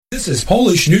This is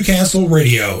Polish Newcastle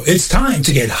Radio. It's time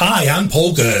to get high on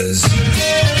polkas.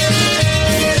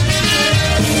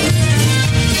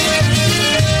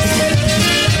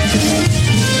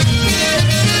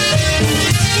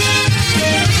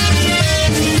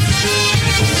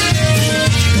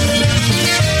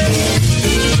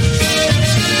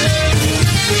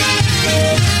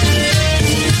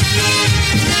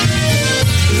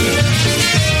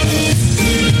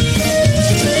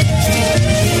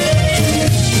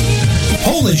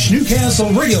 Polish Newcastle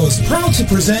Radio is proud to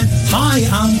present High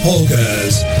on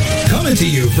Polkas. Coming to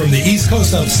you from the east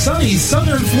coast of sunny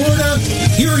southern Florida,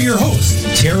 here are your hosts,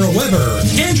 Tara Weber,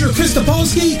 Andrew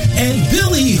Kristopolski, and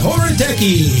Billy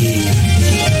Horodecki.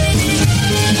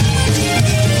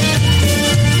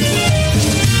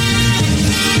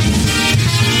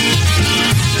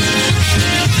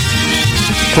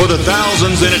 For the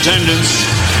thousands in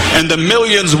attendance and the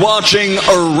millions watching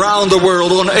around the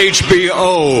world on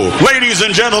HBO. Ladies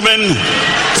and gentlemen,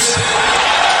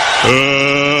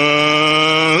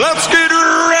 let's get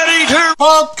ready to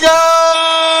Polka!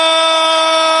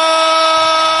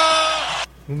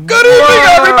 Good evening,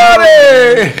 everybody!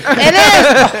 It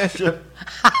is!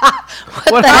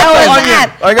 what the hell is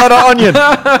that? I got an onion.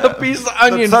 A piece of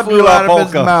onion flew out of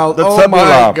his mouth. Oh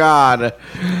my God.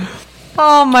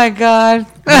 Oh my God.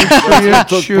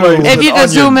 If you could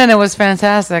zoom in, it was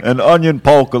fantastic. An onion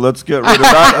polka. Let's get rid of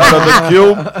that out of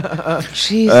the cube.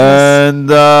 Jesus. And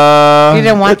you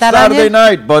didn't want it's that Saturday onion?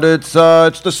 night, but it's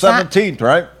the 17th,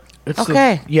 right? It's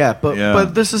okay.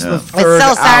 But this is the third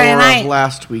still Saturday hour night. of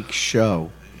last week's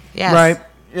show. Yes. Right?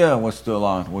 Yeah, we're still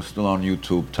on. We're still on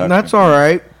YouTube. That's all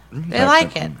right. They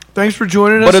like it. Thanks for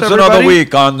joining us, But it's everybody. another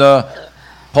week on the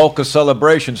Polka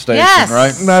Celebration Station, Yes.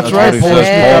 right? That's right. what he Polish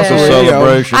says, Newcastle Polka Radio.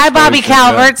 Celebration Hi, Bobby Station,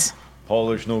 Calverts. yeah.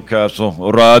 Polish Newcastle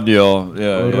Radio.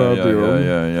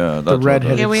 Yeah. The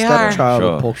redheaded Here we are. stepchild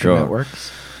Sure, of Polka sure.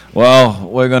 Networks. Well,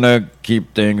 we're going to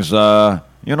keep things, you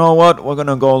know what? We're going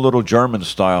to go a little German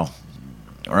style.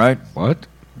 All right? What?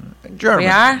 German. We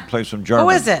are? Play some German.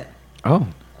 Who is it? Oh.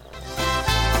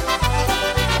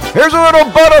 Here's a little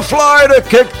butterfly to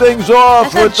kick things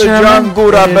off That's with the German. John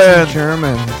Gura It is in Band.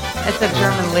 German. It's a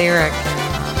German lyric.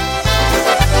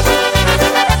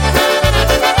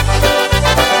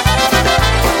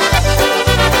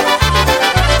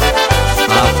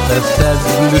 Auf der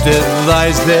Feldblüte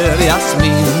weiß der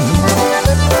Jasmin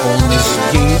und ich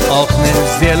geht auch ne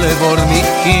Seele vor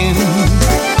mich hin.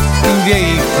 Wie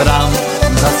ich fram,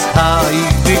 das Haar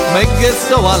ich dich wegge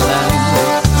so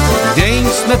allein. Den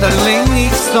Schmetterling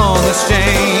ich stone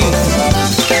stehen.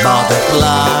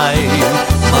 Butterfly,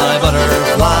 my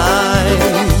butterfly,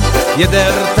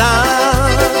 jeder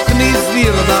Tag nis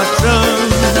dir da schön.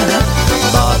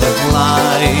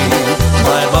 Butterfly,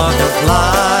 my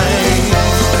butterfly,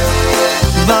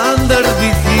 wander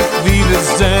dich ich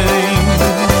wiedersehen.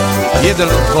 Jeder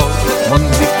Wort und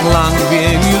die Klang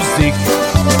wie Musik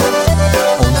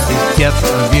und die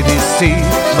Kämpfe wie die See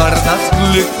war das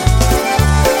Glück.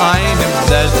 Einem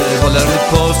selten voller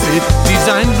Posit, wie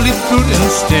sein Blick tut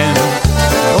entstehen.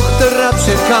 Doch der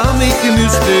Abschied kam, ich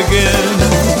müsste gehen.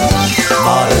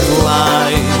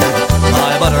 Butterfly,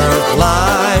 my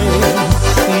butterfly,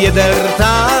 jeder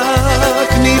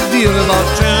Tag mit dir war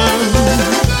schön.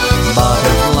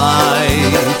 Butterfly,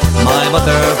 my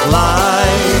butterfly,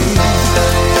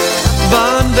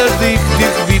 wander dich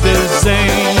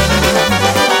wiedersehen.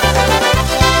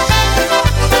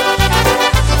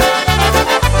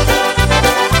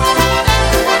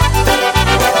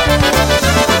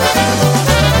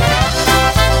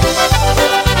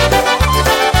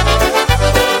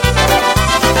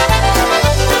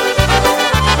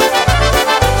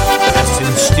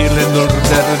 Nur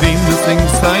der Wind singt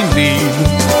sein Lied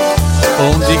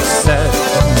und ich seh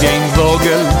den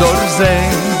Vogel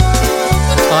durchsehen.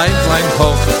 Ein klein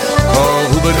Hoch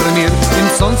über mir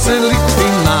ins Sonnenlicht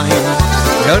hinein.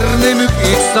 Gerne mög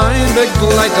ich sein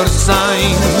Begleiter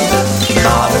sein.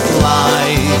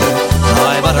 Butterfly,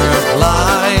 my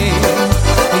butterfly,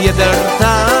 jeder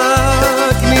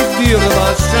Tag mit dir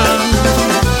war schön.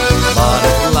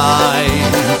 Butterfly,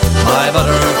 my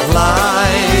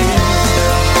butterfly,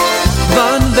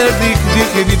 wander dich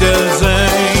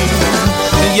wiedersehen.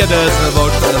 Jedes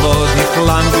Wort, wo die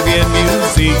Klang wie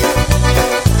Musik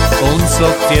und so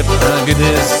tief wie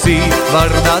der See war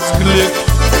das Glück.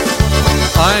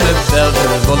 Eine Welt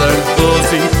voller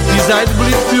Poesie, die Zeit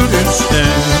blieb für den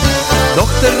Stern. Doch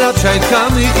der Abscheid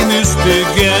kam, ich müsste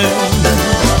gehen.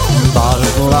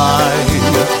 Butterfly,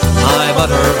 my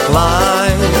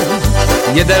butterfly,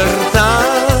 jeder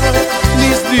Tag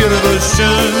ist dir so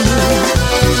schön.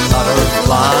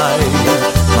 Butterfly,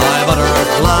 my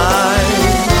butterfly,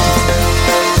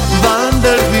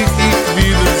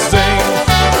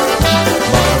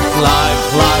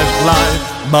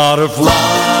 Butterfly,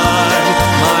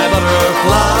 my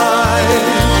butterfly,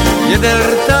 jeder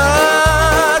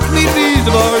Tag mit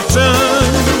diesem Worten.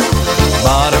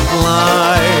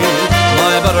 Butterfly,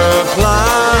 my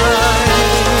butterfly,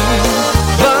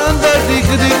 wann werd ich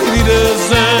dich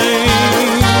wiedersehen?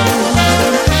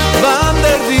 Wann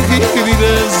werd ich dich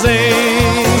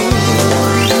wiedersehen?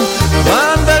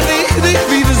 Wann werd ich dich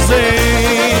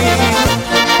wiedersehen?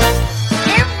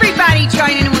 Everybody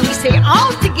join in when we say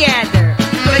all together.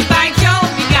 Goodbye, Joe.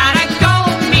 You gotta go,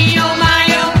 me oh my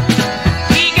oh.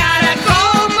 We gotta go,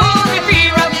 move the free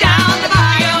road down the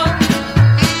bio.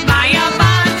 My oh,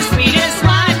 man, the sweetest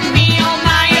one, me oh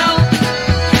my oh.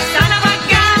 Son of a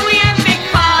gun, we have big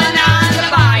fun on the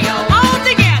bio. All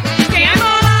together,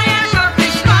 jambalaya,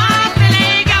 corfish, pop, and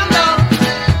egando.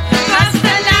 'Cause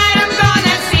tonight I'm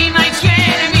gonna see my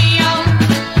Cheremio.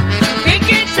 Big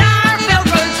guitar,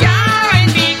 Velcro jar, and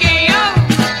BKO.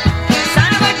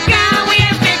 Son of a gun, we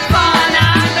have big fun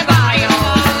on the bio.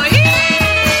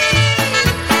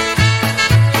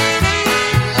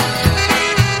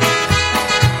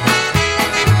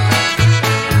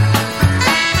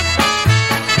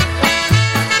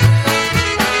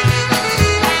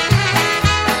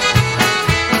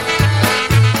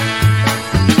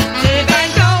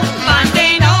 Livando,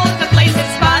 Montano, the place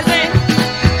is buzzing.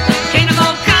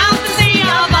 Cannibal count to see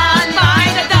all on by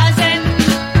the dozen.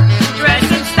 Dress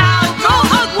in style, go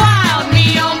hog wild, me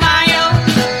oh my oh.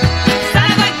 Son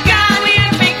of a gun, we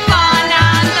have big fun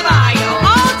on the bio.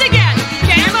 All together,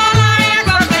 jambalaya,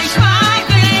 corfish, pie,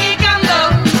 big gumbo.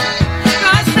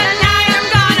 'Cause tonight I'm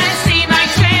gonna see my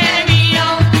Cheremio.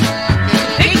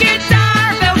 Big guitar,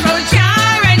 Velcro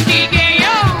jar, and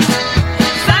BKO.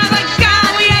 Son of a gun,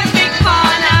 we have big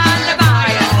fun on the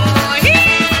bio.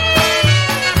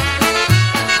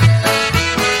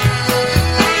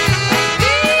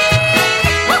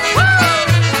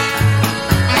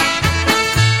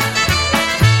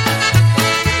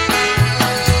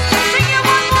 Sing it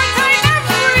one more time,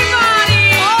 everybody!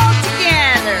 All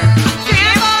together.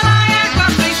 Jambalaya,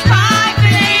 corfish pie,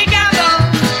 big gumbo.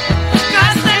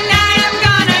 'Cause tonight I'm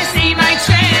gonna see my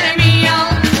Cheremio.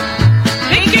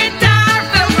 Big guitar,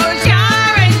 Velcro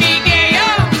jar, and BKO.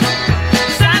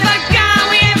 Son of a gun,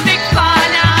 we have big fun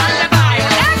on the bio.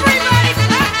 Everybody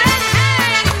clap that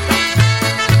hand!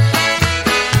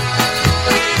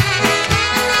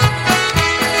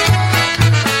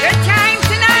 Good time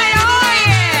tonight, oh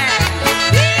yeah!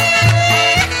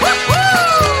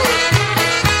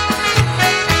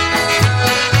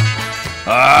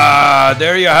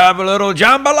 There you have a little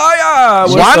jambalaya.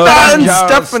 with Wanda the and Jar-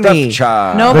 Stephanie.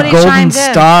 stepchild. Nobody The Golden chimed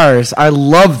in. Stars. I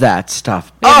love that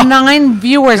stuff. We have 9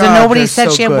 viewers and God, nobody they're said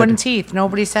so she had good. wooden teeth.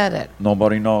 Nobody said it.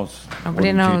 Nobody knows. Nobody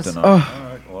Wouldn't knows. cheat enough. Oh. All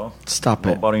right, well, Stop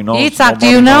it. nobody knows. Yitzhak, do Nobody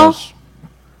you know? knows.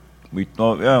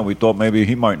 We thought maybe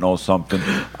he might know something.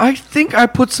 I think I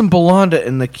put some Belanda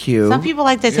in the queue. Some people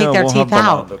like to take Yeah, their we'll teeth have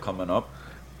out. Belanda coming up.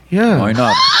 Yeah. Why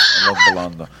not? I love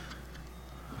Belanda.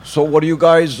 So what do you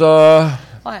guys?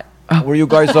 What? Were you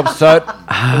guys upset?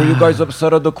 Were you guys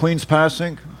upset at the Queen's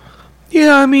passing?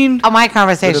 Yeah, I mean, Oh, my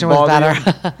conversation was bother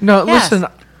better. no, Yes. listen,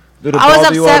 Did it I was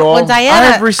bother you at upset all? when I Diana.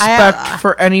 have respect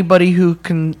for anybody who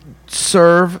can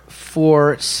serve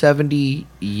for 70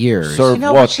 years. Serve You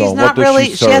know, what but she's though? not What does really.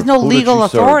 she She has serve? no Who did legal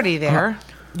she serve? authority there.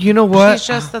 You know what? She's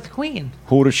just the queen.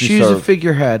 Who does she She's a serve?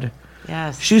 figurehead.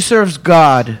 Yes. She serves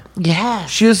God. Yes.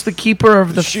 She is the keeper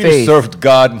of the She faith. served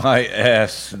God my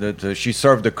ass. She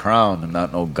served the crown and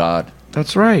not no God.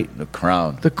 That's right. The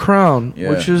crown. The crown,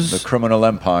 Yeah, which is the criminal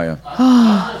empire.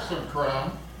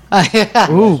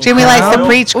 Ooh, Jimmy likes to crown?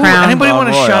 preach Ooh, crown. anybody want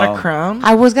a Crown shot Royal. of crown?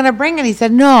 I was gonna bring it. He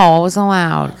said no, I wasn't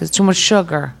allowed because too much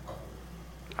sugar.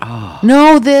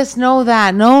 No this, no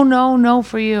that, no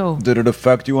for you. Did it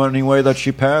affect you in any way that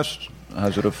she passed?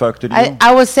 Has it affected you?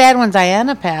 I was sad when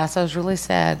Diana passed. I was really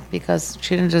sad because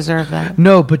she didn't deserve that.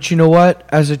 No, but you know what?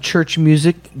 As a church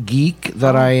music geek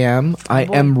that I am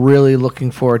really looking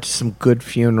forward to some good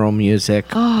funeral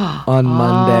music on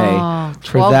Monday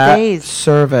for 12 that days.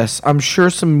 service. I'm sure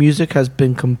some music has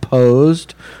been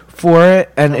composed for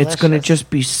it, and it's going to Delicious. just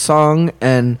be sung,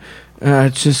 and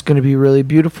it's just going to be really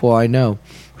beautiful. I know.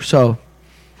 So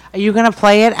Are you gonna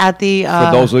play it at the? For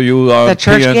those of you the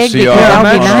church gig, PNCR because that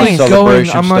would be on our nice.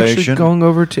 celebration I'm actually station. going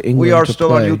over to England. We are to still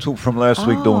play. on YouTube from last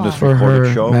week doing this For recorded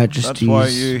Her show. That's why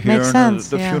Majesty's- you're Makes hearing sense,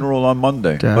 the yeah. funeral on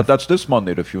Monday. Death. But that's this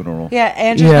Monday, the funeral. Yeah,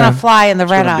 Andrew's Yeah. gonna fly in the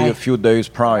It's red going to be eye. a few days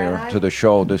prior to the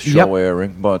show, this show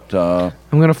airing. But I'm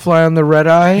going to fly on the red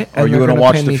eye. Are you going gonna to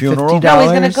watch pay the me funeral? $50. No,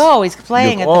 he's gonna go. He's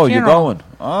playing at the you're funeral. going.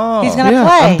 Oh. He's gonna Yeah,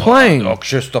 play. I'm playing.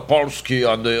 Krzysztopolski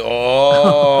on the...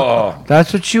 Oh.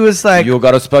 That's what she was like. You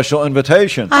got a special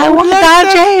invitation. I want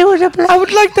that Jay to play I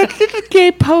would like that little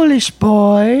gay Polish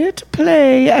boy to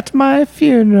play at my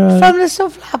funeral. from the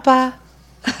Soflapa.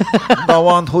 The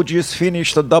one who just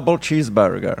finished a double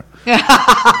cheeseburger.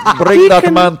 Bring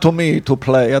that man to me to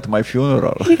play at my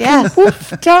funeral. Yes.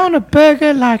 Wolf down a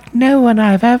burger like no one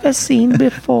I've ever seen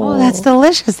before. Oh, that's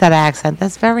delicious, that accent.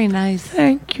 That's very nice.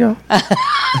 Thank you.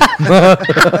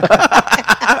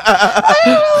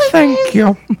 Thank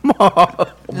you.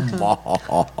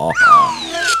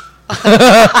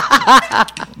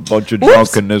 Bunch of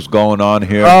drunkenness going on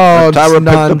here. Oh, Tara it's picked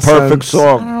the perfect nonsense. I don't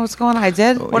song. know what's going on. I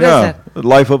did? What is yeah, it? The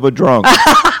Life of a Drunk. All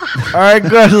right,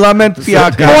 good. Lemon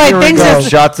fiaca. Boy, Here we things go. just,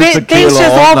 Shots of things tequila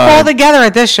just all all night. fall together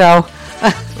at this show.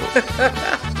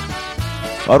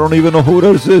 I don't even know who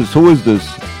this is. Who is this?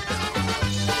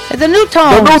 The new The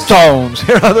tones. New Tones.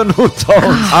 Here are the New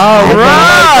Tones. All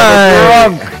right.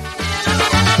 Drunk.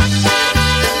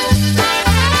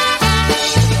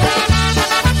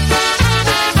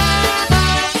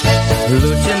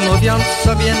 Ludzie mówią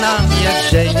sobie na mnie,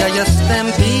 że ja jestem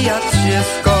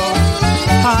pijaczysko,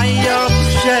 a ja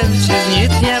przecież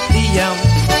nic nie piję.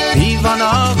 Piwo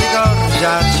nowy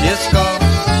gorzaczysko,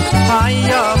 a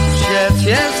ja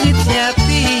przecież nic nie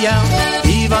piję.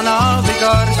 Piwo nowy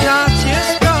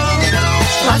gorzaczysko.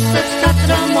 Łaseczka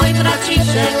to mój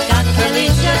braciszek, a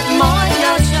kieliszek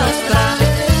moja siostra.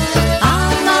 A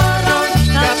na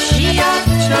rączka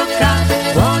przyjaciółka,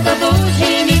 wodę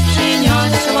buzi mi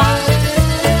przyniosła.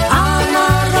 A na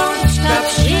rączka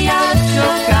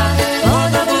przyjaciółka,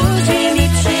 wodę buzi mi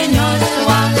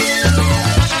przyniosła.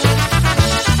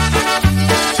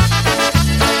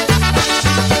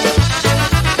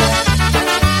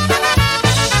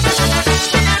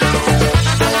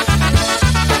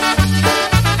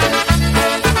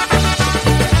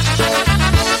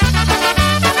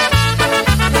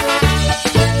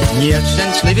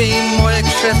 Nieszczęśliwi moje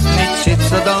chrzestni, ci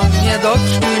co do mnie do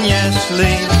chrztu nie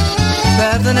szli,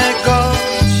 pewnego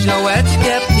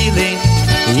ziołeczkę pili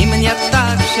i mnie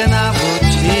tak się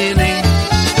nawrócili.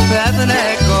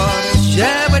 Pewnego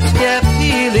ziołeczkę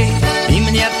pili i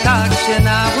mnie tak się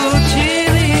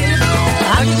nawrócili.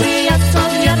 A gdy ja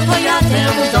sobie pojadę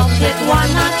do piekła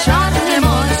na czarnym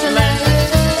ośle,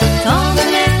 to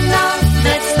mnie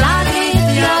nawet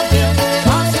stary diabeł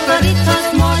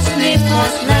Pospolitos mocny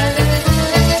pośle.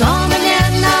 To mnie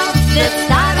nawet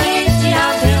stary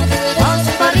diabeł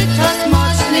Pospolitos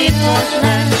mocny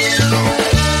pośle.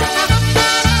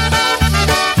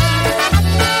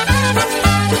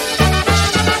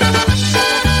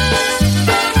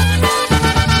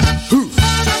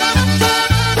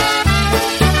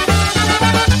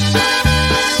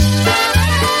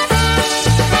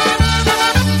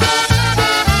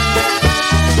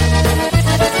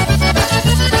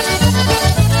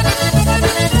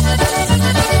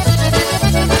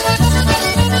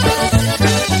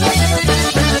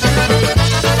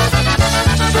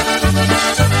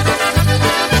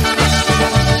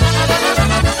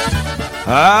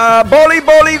 Boli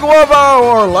Boli Guava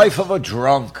or Life of a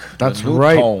Drunk. That's The New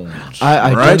right. Tones.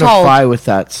 I Right? identify with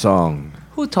that song.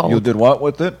 Who told? You did what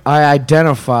with it? I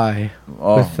identify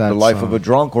Oh, with that The Life song. of a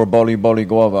Drunk or Boli Boli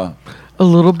Guava? A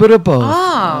little bit of both.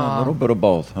 A little bit of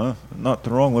both, huh?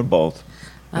 Nothing wrong with both.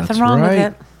 Nothing That's wrong right. with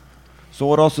it. So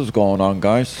what else is going on,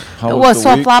 guys? How It was was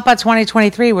the week? Soflapa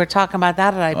 2023. We're talking about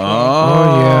that at IPA.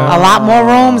 Oh, yeah. A lot more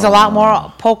rooms, a lot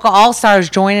more Polka All-Stars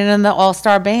joining in the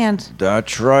All-Star band.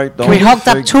 That's right. We hooked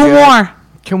up two more.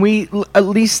 Can we at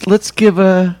least let's tell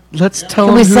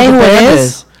Can we them say the who it band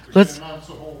is? Let's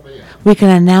We can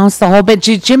announce the whole bit.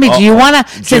 Jimmy, do you want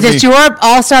to, since it's Jimmy, your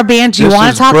All-Star band, do you This want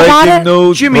is to talk about breaking it?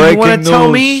 news, Jimmy, you want breaking to tell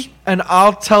news. me and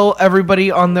I'll tell everybody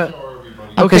on the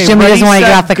Okay, Jimmy doesn't ready, wanna get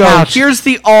set, off the go. couch. Here's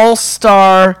the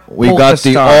All-Star We Polka got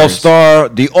the Stars. All-Star.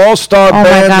 The All-Star Oh my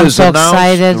band God, I'm is so announced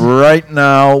excited. right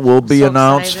now. Will be So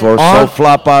announced excited. for On-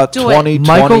 Soflapa Do it. 2023.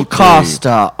 Michael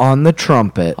Costa on the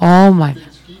trumpet. Oh, my.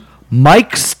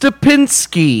 Mike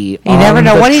Stupinski. You never on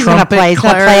know the what he's going to trumpet play. He's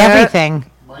going to play clarinet. everything.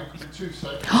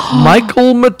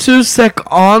 Michael Matusek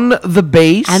on the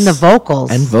bass And the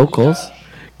vocals. and vocals.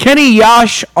 Kenny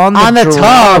Yash on the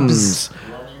drums.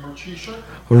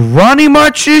 Ronnie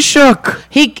Marchishuk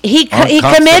He On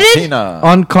committed? Concertina.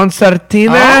 on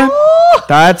concertina. Oh.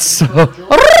 That's so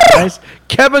nice.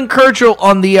 Kevin Kirchhoff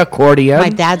on the accordion. My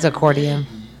dad's accordion.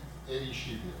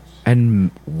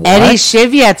 And what? Eddie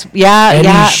Shivets. Yeah, Eddie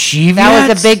yeah. Shivets? That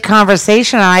was a big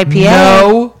conversation on IPA.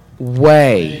 No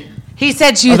way. He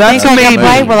said, do you Oh, that's think I can play?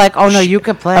 amazing. We're like, oh, no, you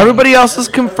could play. Everybody else is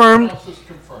confirmed.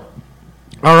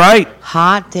 All right.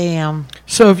 Hot damn.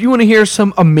 So if you want to hear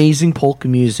some amazing polka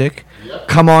music,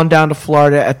 come on down to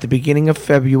Florida at the beginning of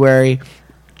February.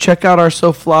 check out our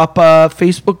Soflapa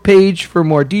Facebook page for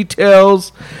more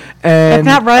details. And If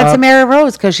not, run it to Mary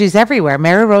Rose because she's everywhere.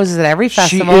 Mary Rose is at every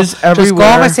festival. is Just go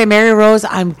everywhere. over and say, Mary Rose,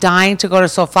 I'm dying to go to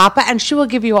Soflapa, and she will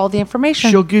give you all the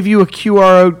information. she'll give you a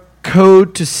QR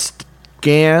code to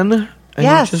scan. And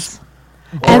Yes. you just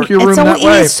And book your it's room so that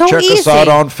way. it's so Check easy. us out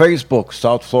on Facebook,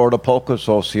 South Florida Polka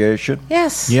Association.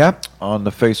 Yes. Yep. On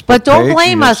the Facebook But don't page,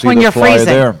 blame you'll us see when the you're flyer freezing.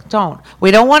 there. Don't.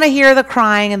 We don't want to hear the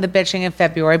crying and the bitching in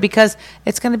February because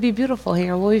it's going to be beautiful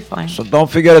here. We'll be fine. So don't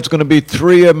forget, it's going to be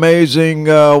 3 amazing,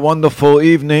 wonderful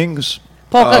evenings.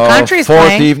 Polka Country's Fourth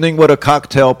playing. evening with a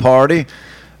cocktail party.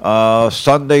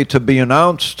 Sunday to be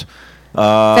announced.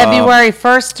 February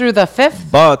 1st through the 5th.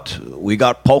 But we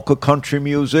got polka country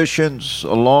musicians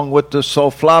along with the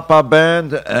Soflapa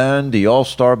band and the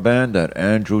all-star band that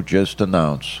Andrew just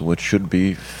announced, which should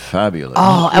be fabulous.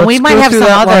 Oh, and we Let's might go have through some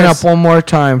that others. lineup one more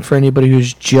time for anybody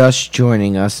who's just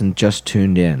joining us and just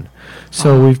tuned in.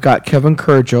 So we've got Kevin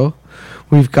Kurgel,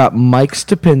 we've got Mike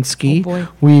Stupinski, Oh, boy.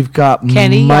 we've got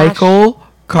Kenny Michael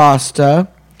Costa,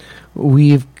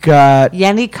 we've got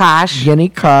Yenny Kosh.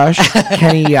 Yenny Kosh,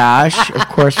 Kenny Yash, of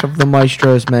course, of the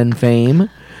Maestro's Men fame.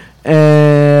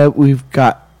 We've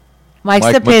got, Mike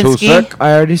Mike Stupinski. Matusek.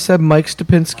 I already said Mike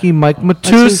Stupinski, Mike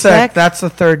Matusek. Matusek. That's the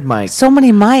third Mike. So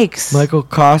many mics. Michael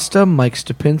Costa, Mike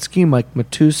Stupinski, Mike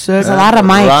Matusek. There's a lot of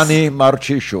mics. Rani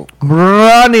Marchishu.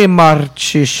 Ronnie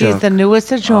Marchisha. He's the newest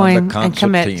to join on the and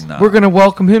commit. concertina. We're going to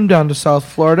welcome him down to South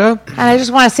Florida. And I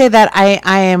just want to say that I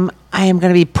am going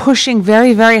to be pushing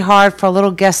very, very hard for a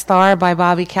little guest star by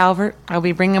Bobby Calvert. I'll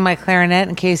be bringing my clarinet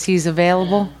in case he's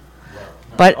available.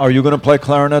 But Are you going to play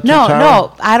clarinet? no, Tara?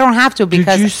 no, I don't have to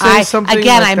because you say something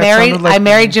again like I that married sounded like- I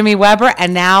married Jimmy Weber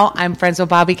and now I'm friends with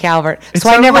Bobby Calvert, It so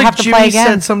I sounded never like have to Jimmy play again.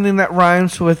 said something that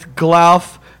rhymes with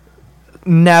Glauf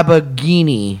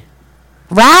Nabagini.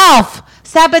 Ralph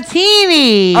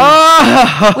Sabatini.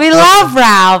 Oh, We love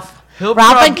Ralph. He'll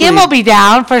Ralph and Kim probably- will be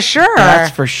down for sure.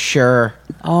 that's for sure.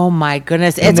 Oh my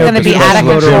goodness, And it's they'll going to be be out of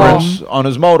on the control. motorhome. On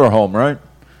his motorhome, right?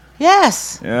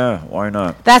 Yes, Yeah, why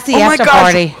not? that's the Oh my after gosh.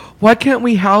 party. Why can't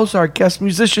we house our guest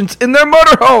musicians in their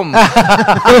motorhome?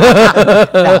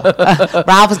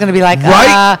 Ralph is going to be like,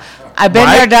 Right. I've been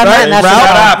there, done that, and that's Ralph,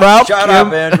 enough. Ralph, Shut Kim.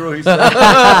 up, Andrew. He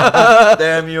said,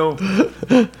 damn you.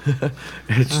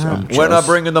 We're not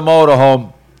bringing the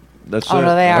motorhome. That's Oh, it.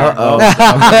 no, they are. No,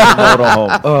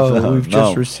 motorhome. Oh, we've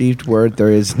just No. received word there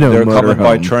is no They're coming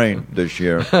by motorhome. train this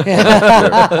year. No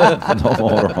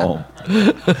motorhome.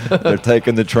 They're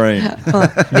taking the train.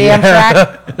 The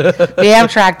Amtrak. The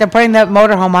Amtrak. They're putting the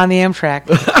motorhome on the Amtrak.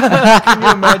 Can you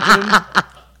imagine?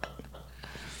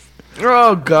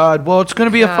 Oh God! Well, it's going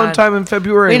to be a fun God. time in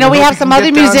February. You know, and we I hope have you some can other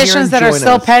get down here musicians and that are join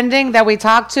still us. pending that we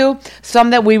talked to.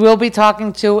 Some that we will be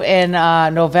talking to in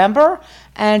November.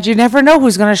 And you never know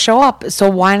who's going to show up. So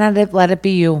why not let it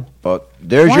be you? But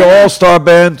there's Why your not? all-star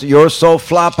band, your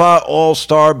Soflapa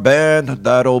all-star band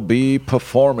that'll be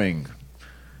performing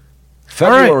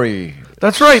February.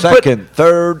 That's right, but- 2nd,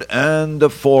 3rd, and the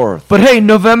 4th. But hey,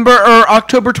 November or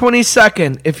October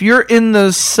 22nd, if you're in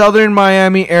the southern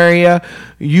Miami area,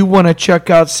 you want to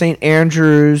check out St.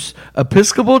 Andrew's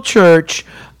Episcopal Church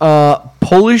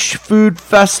Polish Food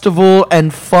Festival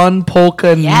and Fun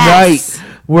Polka Yes. Night.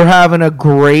 We're having a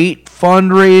great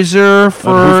fundraiser And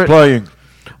for who's playing?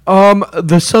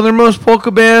 the southernmost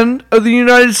polka band of the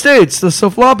United States, the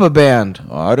Soflapa Band.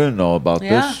 Oh, I didn't know about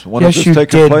Yeah. this. When Yes, is you this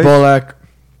taking did, place? Bullock.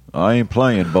 I ain't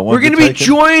playing, but We're going to be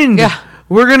joined. Yeah.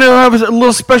 We're going to have a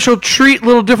little special treat,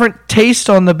 little different taste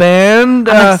on the band.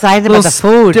 I'm excited about little the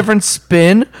food. Different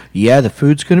spin. Yeah, the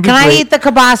food's going to be Can I great. eat the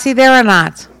kibasi there or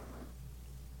not?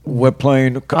 We're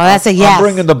playing. Oh, that's a yes. I'm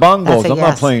bringing the bongos. That's a I'm not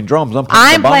yes. playing drums.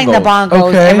 I'm playing the bongos.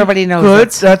 Okay, Everybody knows good.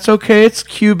 it. That's okay. It's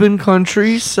Cuban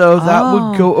country, so that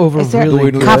would go over Is there- really Do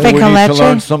we, good. Cafe do we con need to leche?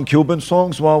 learn some Cuban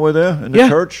songs while we're there in the Yeah.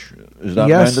 church? Is that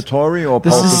Yes. mandatory or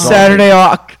This polkas is only? Saturday,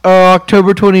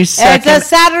 October It's 22nd, a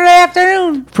Saturday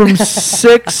afternoon. from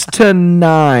 6 to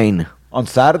 9. On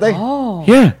Saturday? Oh.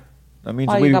 Yeah. That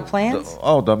means Oh, you got plans?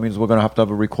 That means we're gonna have to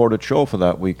have a recorded show for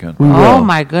that weekend. Oh,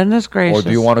 my goodness gracious. Or do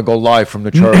you want to go live from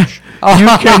the church? You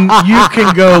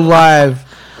can go live.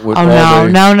 with Oh, all no,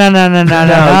 the- no, no, no, no, no, No, no. you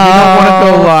don't want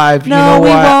to go live. No, you know we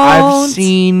what? I've won't.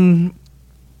 seen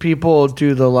people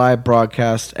do the live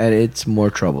broadcast, and it's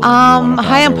more trouble. than you wanna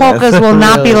High and bother with. Polkas will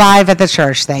not be Really. live at the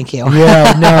church. Thank you.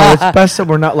 Yeah, no, it's best that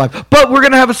we're not live. But we're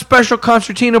going to have a special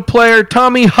concertina player,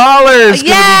 Tommy Holler, is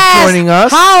going to be joining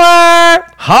us. Holler!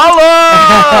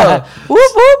 Holler!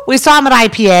 Whoop, whoop. We saw him at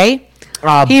IPA.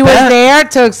 He was there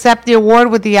to accept the award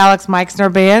with the Alex Meixner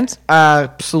Band.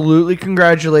 Absolutely.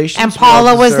 Congratulations. And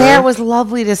Paula Well was there. It deserved. was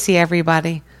lovely to see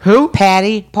everybody. Who?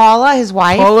 Paula, his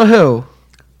wife. Paula who?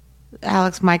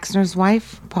 Alex Meixner's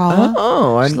wife, Paula.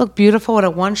 Oh, she looked beautiful with a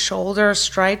one shoulder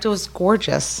striped. It was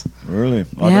gorgeous. Really?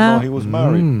 I Yeah. didn't know he was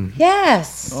married.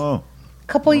 Yes. Oh, A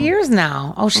couple of years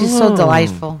now. Oh, she's so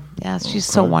delightful. Yes, she's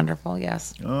so wonderful.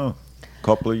 Yes. oh,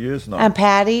 couple of years now. And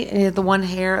Patty, he had the one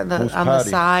hair on the Who's Patty?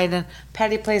 side, and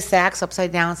Patty plays sax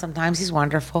upside down sometimes. He's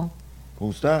wonderful.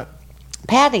 Who's that?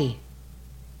 Patty,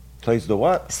 Plays the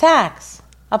what? sax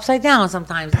upside down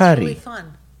sometimes. Patty. It's really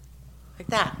fun. Like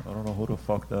that. I don't know who the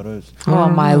fuck that is. Oh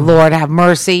my Lord, have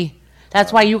mercy.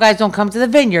 That's why you guys don't come to the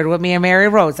vineyard with me and Mary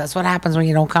Rose. That's what happens when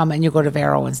you don't come and you go to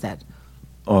Vero instead.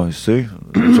 Oh, you see?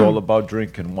 It's all about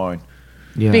drinking wine.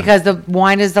 Yeah. Because the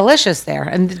wine is delicious there.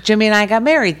 And Jimmy and I got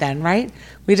married then, right?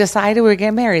 We decided we were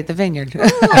getting married at the vineyard.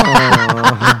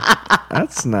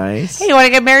 That's nice. Hey, you want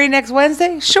to get married next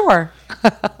Wednesday? Sure.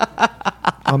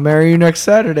 I'll marry you next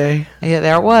Saturday. Yeah,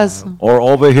 there it was. Or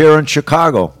over here in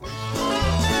Chicago.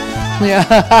 Yeah,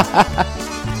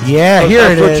 here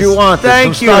That's it what is. you wanted.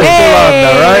 Thank Some you. Stash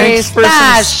Bolanda, right? Hey, For some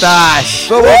Stash. stash.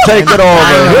 So we'll take it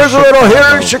over. Here's a little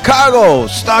here in Chicago. Chicago.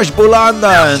 Stash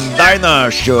Bulanda and Dinah,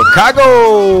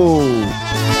 Chicago.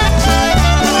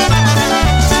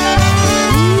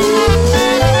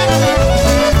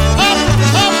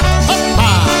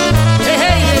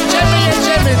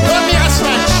 Jedziemy do miasta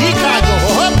Chicago.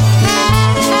 Hop.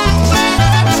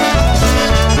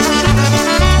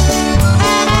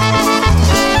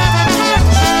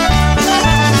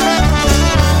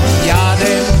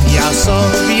 Jadę ja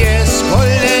sobie z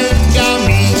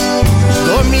kolegami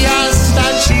do miasta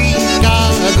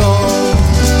Chicago.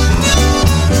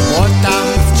 Bo tam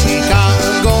w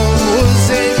Chicago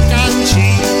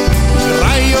muzykanci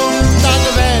grają tak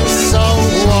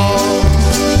wesoło.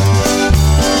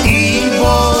 I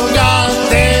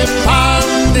bogate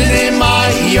panny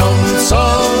mają,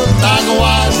 co tak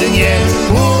ładnie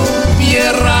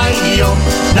ubierają.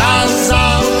 Na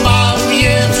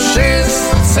zabawie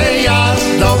wszyscy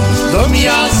jadą do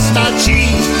miasta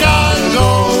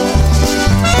Chicago.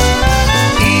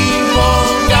 I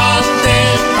bogate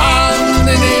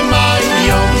panny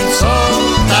mają, co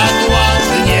tak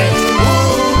ładnie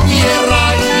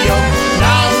ubierają.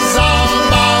 Na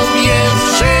zabawie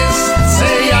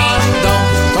wszyscy jadą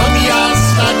do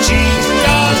miasta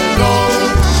Chicago.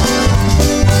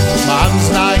 Mam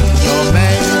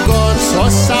znajomego,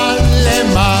 co salę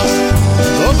ma,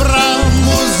 dobra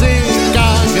muzyka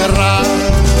gra.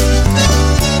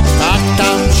 Tak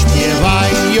tam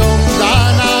śpiewają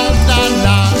dana,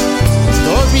 dana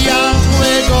do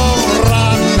białego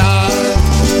rana.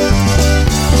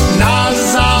 Na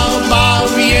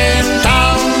zabawie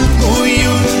tam u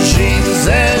Józi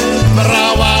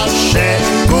zebrała się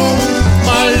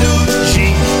kupa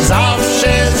ludzi.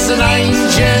 Zawsze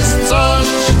znajdziesz coś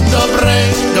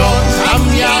dobrego, tam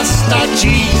miasta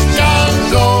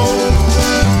Chicago.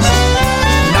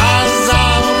 Na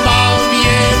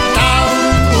zabawie tam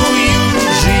u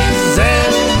Józi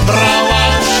zebrała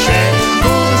się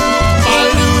kupa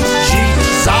ludzi.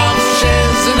 Zawsze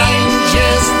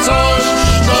znajdziesz coś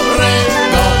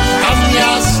dobrego, tam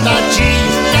miasta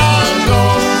Chicago.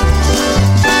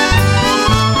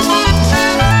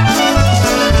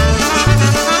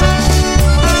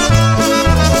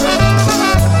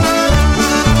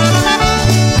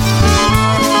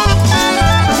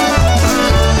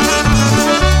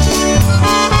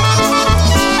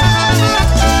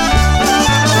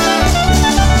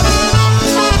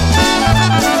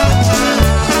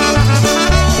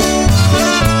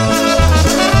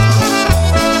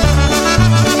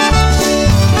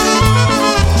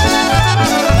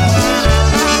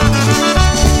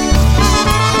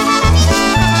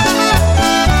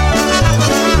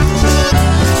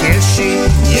 Jeśli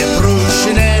nie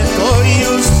próżne, to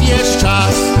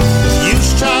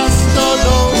już czas do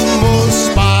domu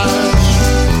spać.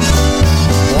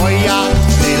 Bo jak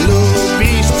ty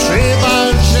lubisz przy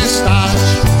barze stać,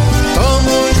 to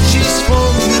musisz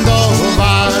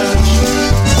sfundować.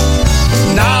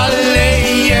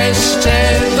 Nalej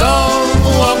jeszcze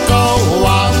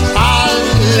dookoła,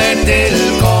 ale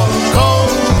tylko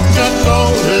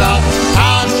Coca-Cola,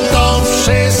 a to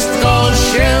wszystko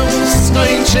się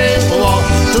skończyło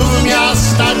tu w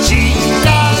miasta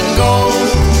Chicago.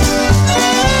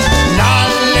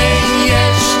 Nalej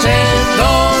jeszcze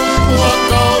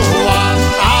dookoła,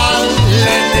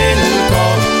 ale tylko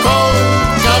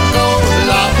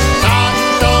Coca-Cola, a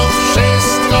to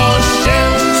wszystko się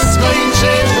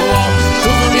skończyło tu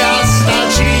w miasta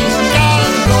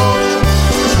Chicago.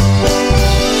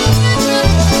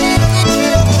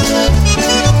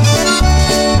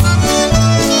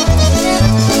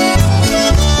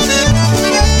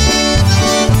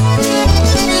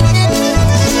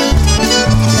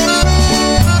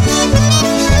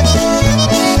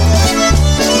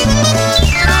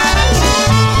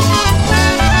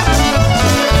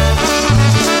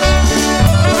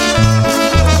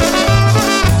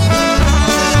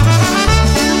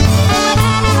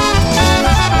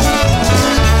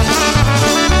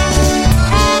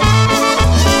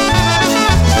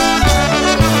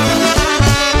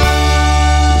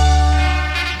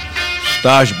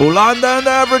 Stash Bulanda and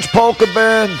the Average Polka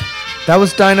Band. That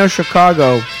was Dino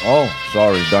Chicago. Oh,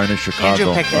 sorry, Dino Chicago.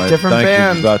 Andrew picked it. Different thank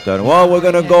band. You got that. Well, we're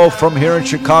gonna go from here in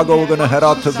Chicago. We're gonna head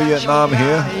out to Vietnam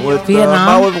here with Vietnam?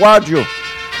 Mao Wadju,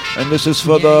 and this is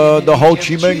for the Ho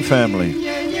Chi Minh family.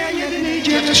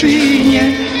 Dziewczynie,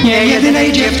 nie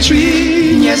jedynej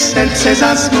dziewczynie serce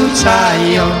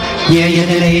zasmucają. Nie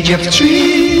jedynej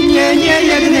dziewczynie, nie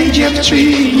jedynej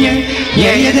dziewczynie,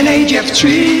 nie jedynej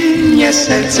dziewczynie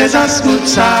serce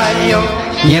zasmucają.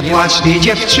 Nie płacz ty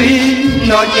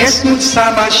dziewczyno, nie smuć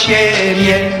sama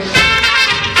siebie.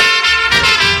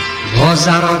 Bo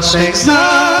za roczek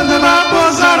za dwa,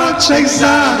 bo za roczek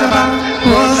za dwa,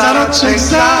 bo za roczek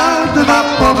za dwa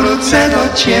powrócę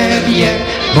do ciebie.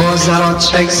 Bo za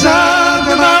roczek za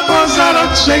dwa, bo za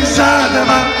roczek za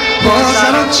dwa, bo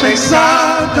za roczek za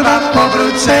dwa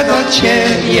powrócę do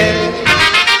ciebie.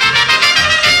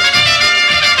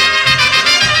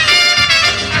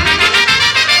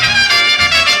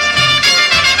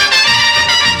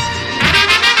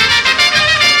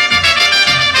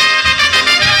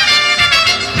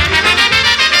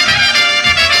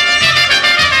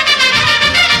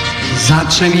 Za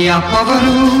czym ja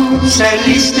powrócę,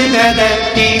 listy będę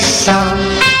pisał.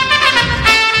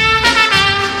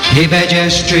 Ty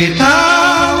będziesz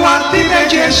czytała, ty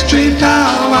będziesz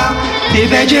czytała, ty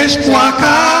będziesz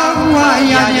płakała,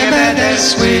 ja nie będę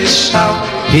słyszał.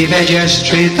 Ty będziesz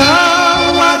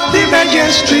czytała, ty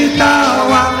będziesz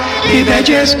czytała, ty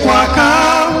będziesz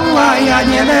płakała, ja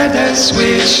nie będę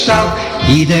słyszał.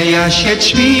 Idę ja się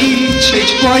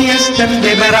ćwiczyć, bo jestem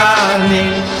wybrany.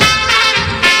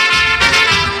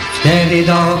 Wtedy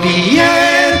do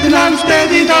Wietnam,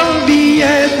 wtedy do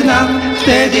Wietnam,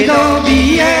 wtedy do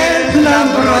Wietnam,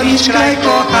 bronić kraj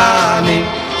kochany.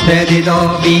 Wtedy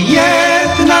do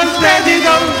Wietnam, wtedy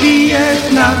do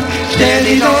Wietnam,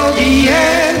 wtedy do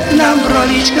Wietnam,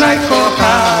 bronić kraj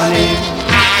kochany.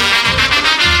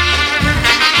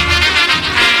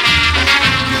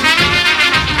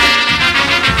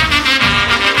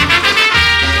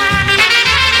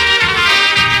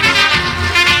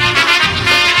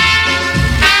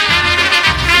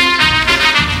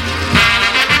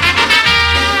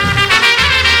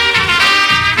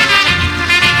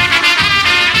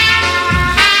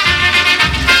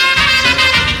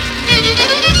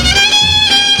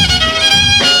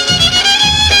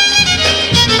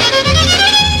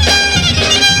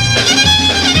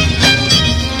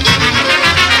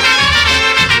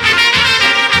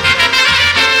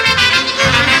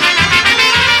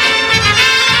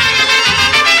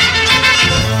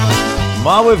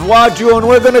 With Waju, and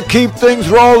we're gonna keep things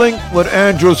rolling with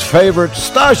Andrew's favorite,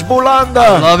 Stash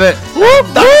Bulanda. Love it.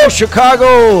 Whoop, down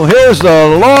Chicago. Here's the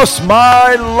Lost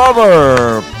My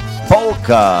Lover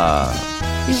polka.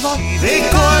 Siwy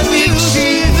konik,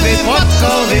 siwy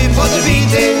podkowy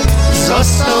podbity,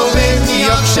 zostałbym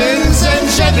ja księdzem,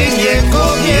 żeby nie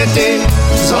kobiety.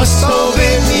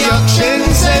 Zostałbym ja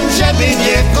księdzem, żeby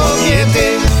nie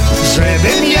kobiety.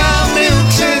 Żebym ja był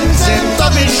księdzem, to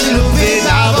bym ślub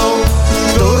wydawał.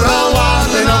 Która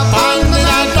ładna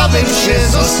panna, to bym się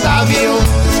zostawił.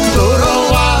 Która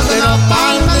ładna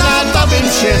panna, to bym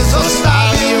się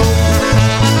zostawił.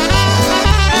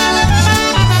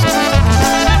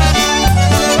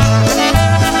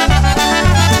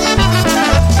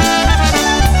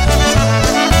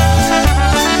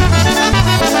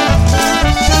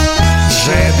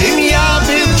 Żebym ja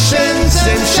był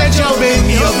księdzem,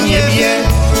 siedziałbym ja w niebie.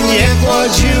 Nie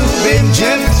chłodziłbym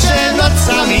dziewczę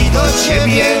nocami do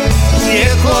ciebie. Nie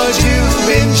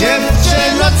chłodziłbym dziewczę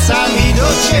nocami do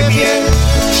ciebie.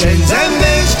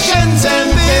 Księdzem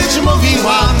być,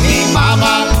 mówiła mi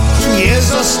mama. Nie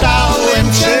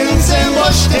zostałem księdzem,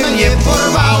 boś ty mnie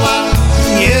porwała.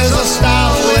 Nie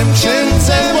zostałem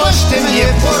księdzem, boś ty mnie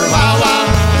porwała.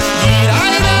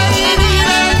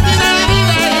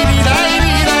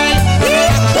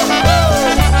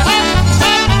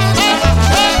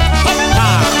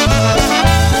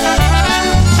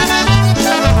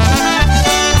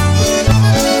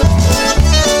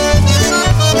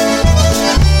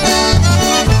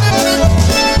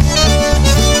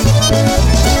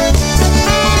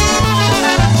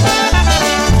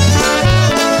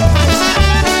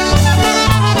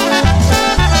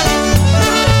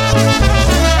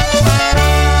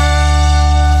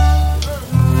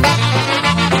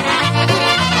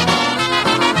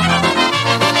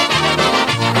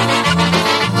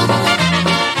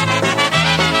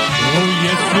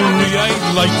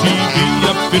 like TV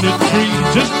up in a tree,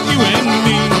 just you and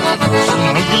me,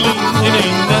 snuggling in a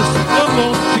nest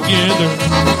alone together.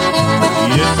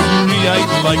 Yes, Yuri,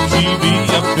 I'd like TV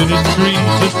up in a tree,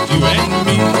 just you and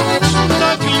me,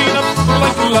 snuggling up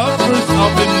like lovers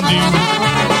often do.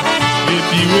 If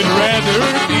you would rather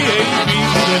be A, B,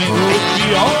 then it would be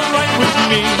alright with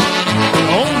me. But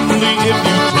only if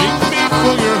you take me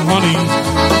for your honey.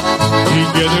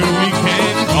 Together we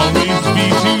can always be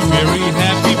two very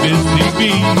happy busy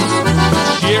bees,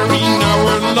 sharing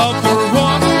our love for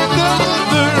one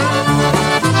another.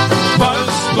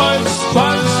 Buzz, buzz,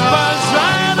 buzz, buzz,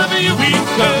 I love you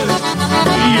because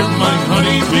you're my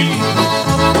honeybee.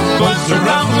 Buzz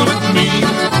around with me,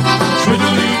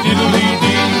 twiddly diddly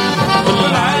dee,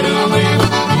 light away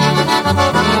with me.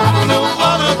 I know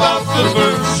all about the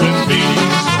birds and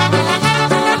bees.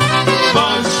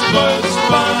 Buzz, buzz,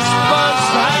 buzz, buzz,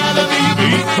 I love you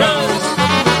because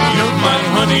you're my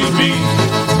honeybee.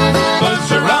 Buzz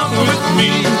around with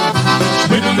me,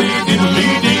 twiddly diddly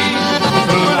dee,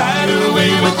 light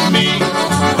away with me.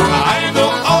 I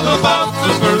know all about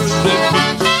the birds and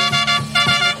bees.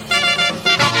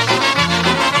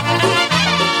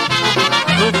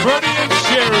 For Bertie and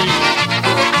Sherry.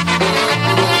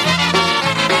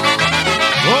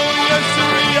 Oh, yes,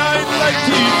 sirree, I'd like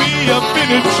to be up in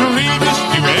a tree, just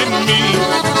you and me,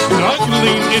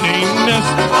 snuggling in a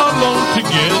nest alone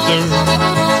together.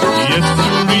 Yes,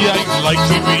 sirree, I'd like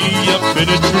to be up in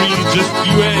a tree, just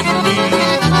you and me,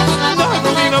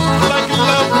 snuggling up like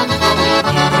lovers.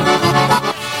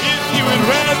 If you would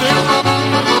rather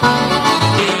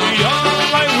be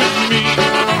alright with me,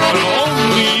 but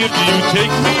only if you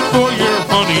take me for your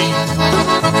honey.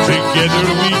 Together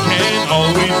we can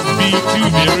always be two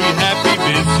very happy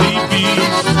busy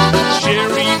bees,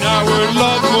 sharing our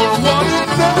love for one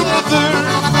another.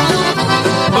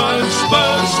 Buzz,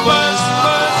 buzz, buzz,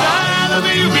 buzz, I love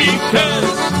you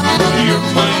because you're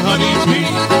my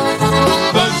honeybee.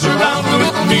 Buzz around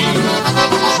with me,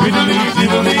 twiddly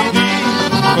diddly dee,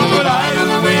 fly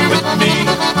away with me.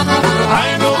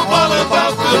 I know all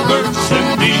about the birds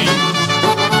and bees.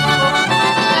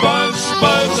 Buzz,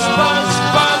 buzz, buzz,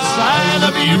 buzz, I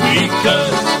love you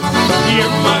because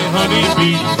you're my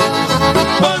honeybee.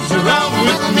 Buzz around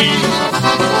with me,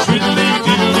 twiddly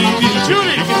diddly dee,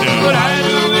 Judy, fly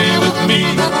away with me.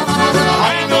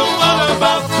 I know all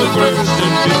about the birds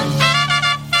and bees.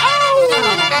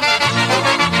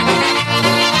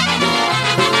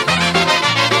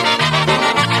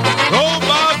 Go,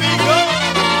 Bobby, go!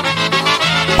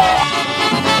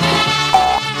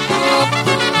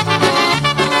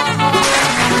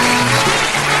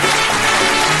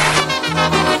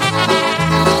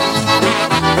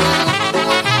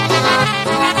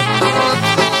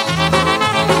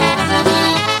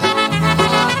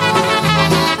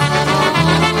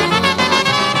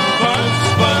 Buzz,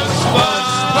 buzz, buzz,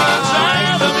 buzz, I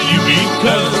love you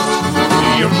because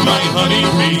you're my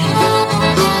honeybee.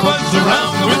 Buzz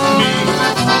around with me,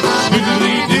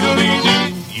 diddly diddly dee,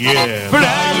 yeah,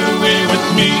 fly away with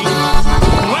me.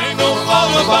 I know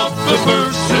all about the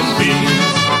birds and bees.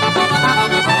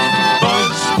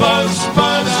 Buzz, buzz,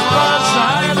 buzz, buzz,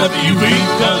 I love you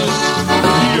because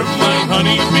you're my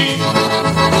honeybee.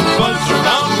 Buzz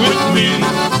around with me,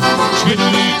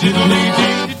 diddly diddly dee,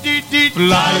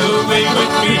 fly away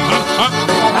with me.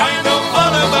 I know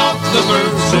all about the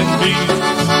birds and bees.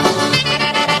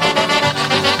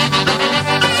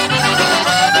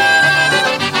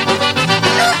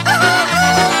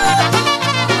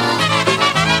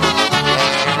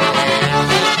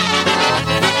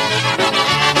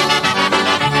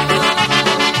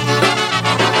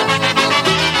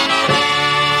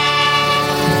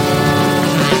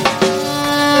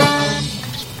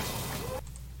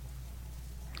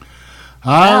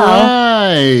 All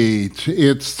right.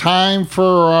 It's time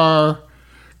for our,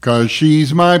 'cause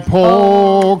she's my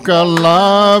polka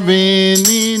loving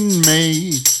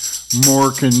inmate.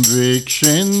 More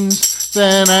convictions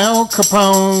than Al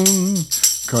Capone.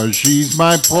 'Cause she's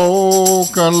my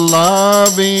polka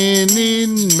loving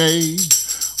inmate.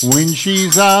 When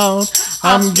she's out,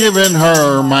 I'm giving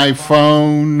her my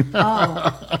phone.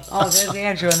 Oh, there's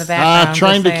Andrew in the background.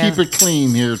 Trying to keep it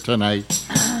clean here tonight.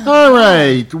 All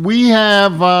right, we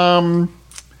have Rhonda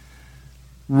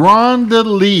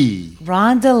Lee.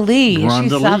 Rhonda Lee. Is Rhonda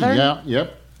she Lee, Southern? yeah,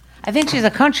 yep. I think she's a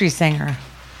country singer.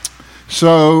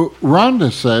 So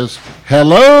Rhonda says,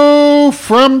 hello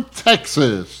from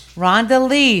Texas. Rhonda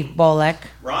Lee, Bolek.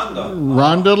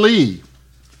 Rhonda Lee.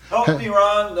 Help me,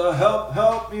 Rhonda.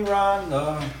 Help me,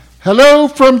 Rhonda. Hello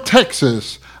from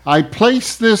Texas. I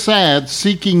placed this ad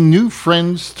seeking new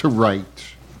friends to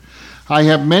write. I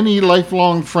have many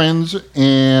lifelong friends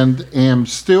and am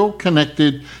still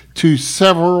connected to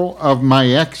several of my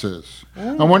exes.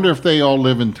 I wonder if they all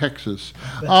live in Texas.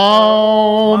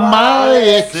 All my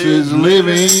exes live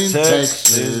in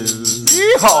Texas.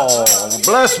 Yeehaw!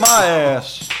 Bless my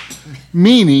ass.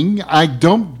 meaning I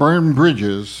don't burn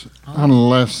bridges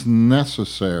unless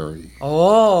necessary.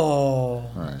 Oh.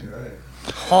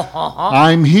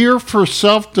 I'm here for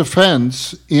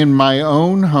self-defense in my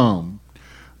own home.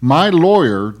 My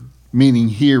lawyer, meaning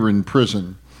here in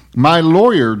prison, my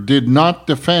lawyer did not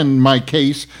defend my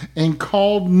case and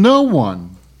called no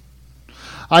one.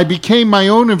 I became my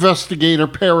own investigator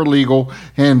paralegal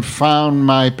and found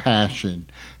my passion,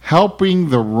 helping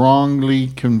the wrongly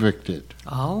convicted.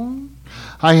 Oh.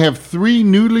 I have 3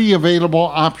 newly available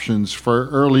options for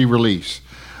early release.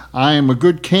 I am a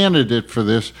good candidate for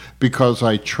this because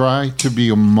I try to be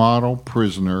a model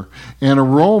prisoner and a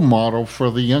role model for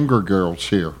the younger girls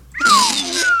here.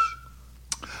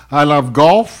 I love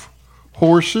golf,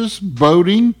 horses,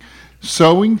 boating,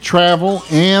 sewing, travel,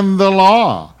 and the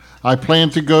law. I plan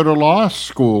to go to law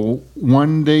school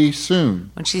one day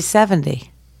soon. When she's 70.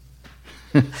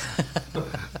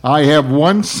 I have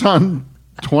one son,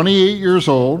 28 years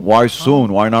old. Why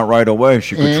soon? Why not right away?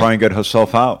 She could try and get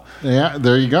herself out. Yeah,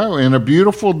 there you go. And a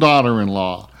beautiful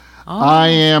daughter-in-law. I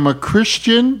am a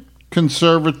Christian,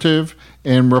 conservative,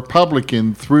 and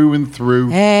Republican through and through.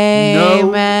 Amen. No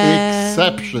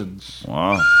exceptions.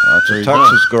 Wow, that's a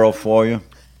Texas girl for you.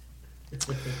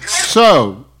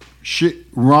 So,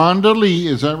 Rhonda Lee,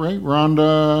 is that right?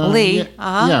 Rhonda Lee. Yeah,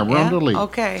 Rhonda Lee.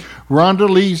 Okay. Rhonda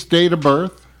Lee's date of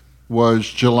birth was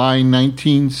July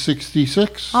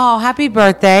 1966. Oh, happy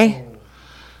birthday.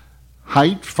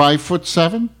 Height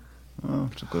 5'7". Oh,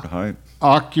 it's a good height.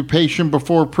 Occupation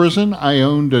before prison, I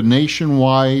owned a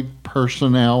nationwide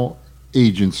personnel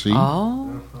agency.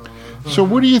 Oh. So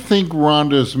what do you think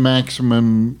Rhonda's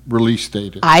maximum release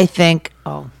date is? I think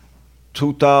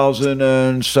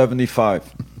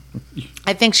 2075.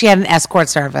 I think she had an escort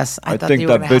service. I thought think you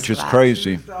were that gonna bitch ask is that.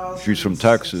 crazy. She's from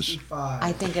Texas.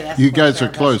 I think it. You guys are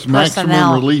close. Maximum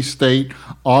Personnel. release date,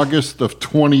 August of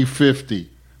 2050.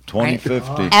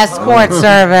 2050. Escort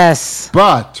service.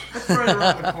 But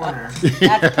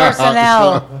That's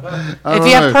personnel. If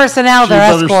you have personnel, She they're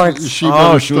better- escorts. She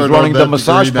better she was start running on the that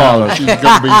massage degree now. parlor.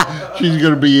 She's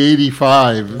gonna be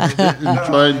 85.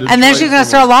 And then she's going to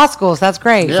start law school, so that's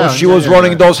great. Yeah. So she was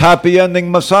running those happy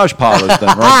ending massage parlors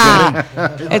then, right?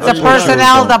 Jenny? It's a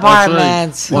personnel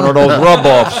department. One of those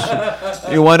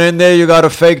rub-offs. You went in there, you got a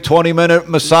fake 20-minute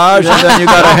massage, and then you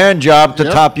got a hand job to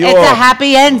top you It's off. a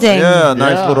happy ending. Yeah,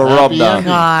 nice Yeah, little rub happy down. ending.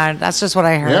 God, that's just what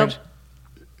I heard. Yep.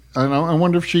 And I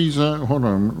wonder if she's. Hold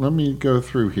on, let me go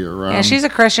through here. Yeah, she's a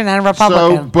Christian and a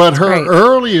Republican. So, but That's her great.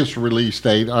 earliest release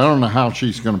date, I don't know how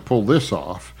she's going to pull this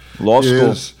off. Law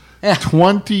school. Is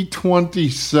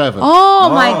 2027. Oh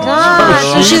my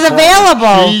God! So she's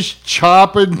available. She's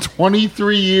chopping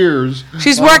 23 years.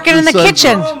 She's off working in the sentence.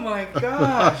 kitchen. my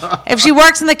gosh. If she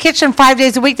works in the kitchen 5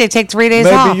 days a week, they take 3 days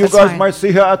off. Maybe you That's guys fine. might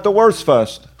see her at the Worst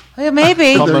Fest. Yeah, maybe.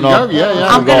 There you Coming go. up. Yeah, yeah.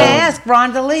 I'm going to ask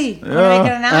Rhonda Lee. I'm going to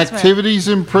make an announcement. Activities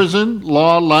in prison,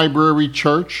 law, library,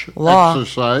 church, Law.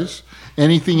 exercise.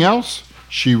 Anything else?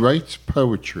 She writes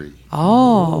poetry.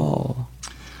 Oh.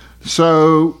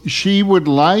 So she would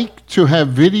like to have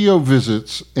video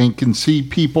visits and can see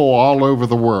people all over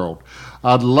the world.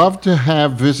 I'd love to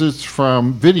have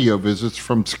video visits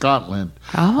from Scotland.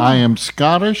 Oh. I am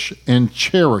Scottish and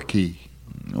Cherokee.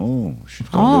 Oh, she's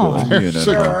got a little Indian in her.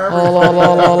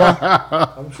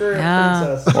 I'm sure you're a Yeah.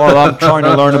 princess. Well, I'm trying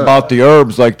to learn about the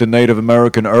herbs, like the Native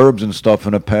American herbs and stuff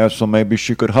in the past, so maybe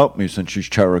she could help me since she's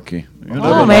Cherokee. You never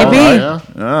know. maybe. Yeah.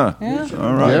 Yeah.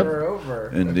 All right. Yep.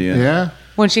 Over. Indian. Yeah,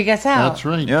 When she gets out. that's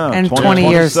right. Yeah, And 20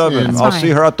 years. 27. That's I'll fine. see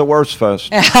her at the Worst Fest.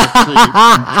 Let's see,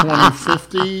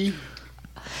 2050.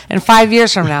 In 5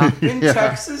 years from now. In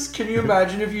Texas, can you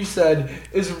imagine if you said,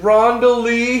 "Is Rhonda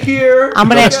Lee here?" I'm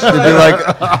gonna. It'd be like,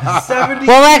 70.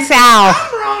 We'll ask Al.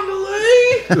 Rhonda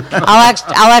Lee. I'll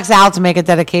ask Al to make a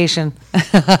dedication.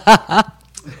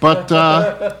 But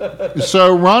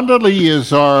so Rhonda Lee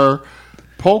is our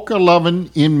polka loving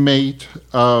inmate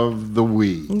of the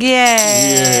week.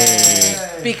 Yay!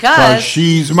 Cause Because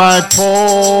she's my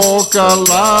polka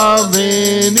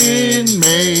loving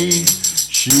inmate.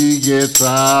 She gets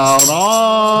out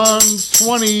on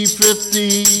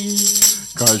 2050.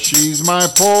 Cause she's my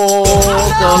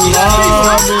polka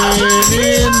loving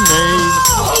inmate.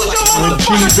 When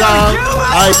she's out,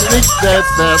 I think that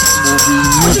will be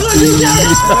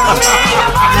nifty.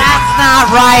 that's not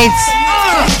right.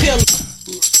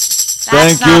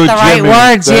 thank not you, the right Jimmy.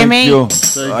 word, Thank Jimmy. you.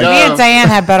 There you Me go. and Diane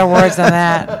had better words than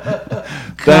that.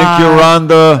 Thank you,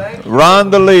 Rhonda.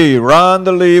 Rhonda Lee.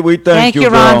 Rhonda Lee, we thank you, you,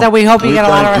 girl. Rhonda. We hope you get a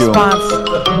lot of thank you. response.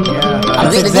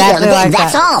 That's exactly like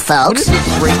That's that. all, folks.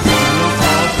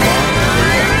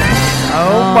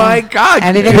 Oh my God!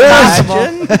 Anything can you possible.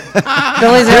 imagine?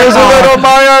 Billy's in Here's a little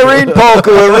My Irene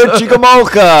polka with Richie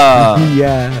Gomolka.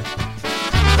 Yeah.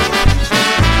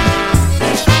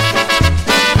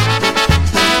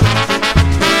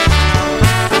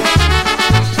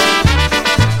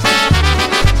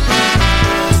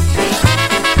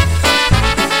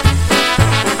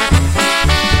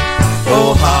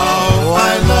 Oh, how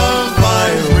I love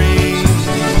Irene.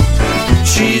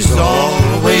 She's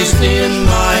always in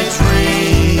my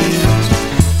dreams.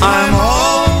 I'm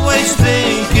always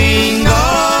thinking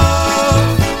of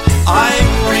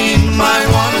Irene, my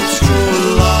one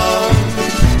true love.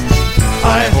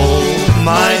 I hope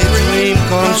my dream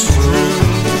comes true,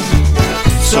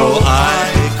 so I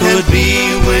could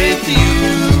be with you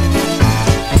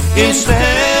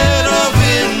instead of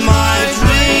in my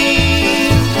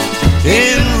dream.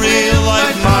 In real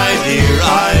life, my dear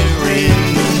Irene.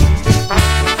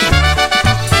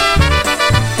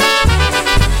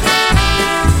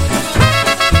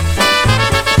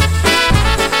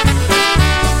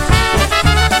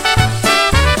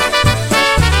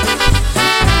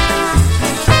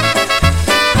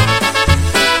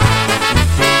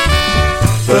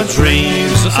 The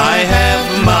dreams I have,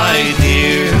 my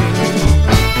dear,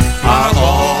 are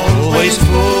always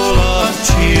full of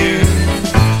cheer.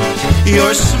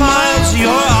 Your smiles,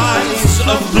 your eyes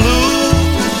of blue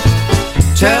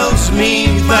tells me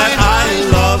that I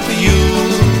love you.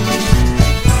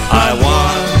 I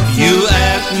want you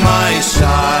at my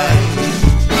side.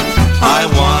 I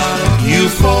want you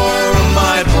for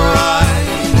my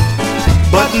bride,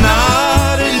 but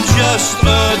not in just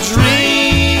a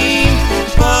dream,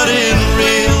 but in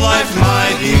real life, my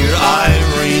dear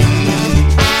Irene.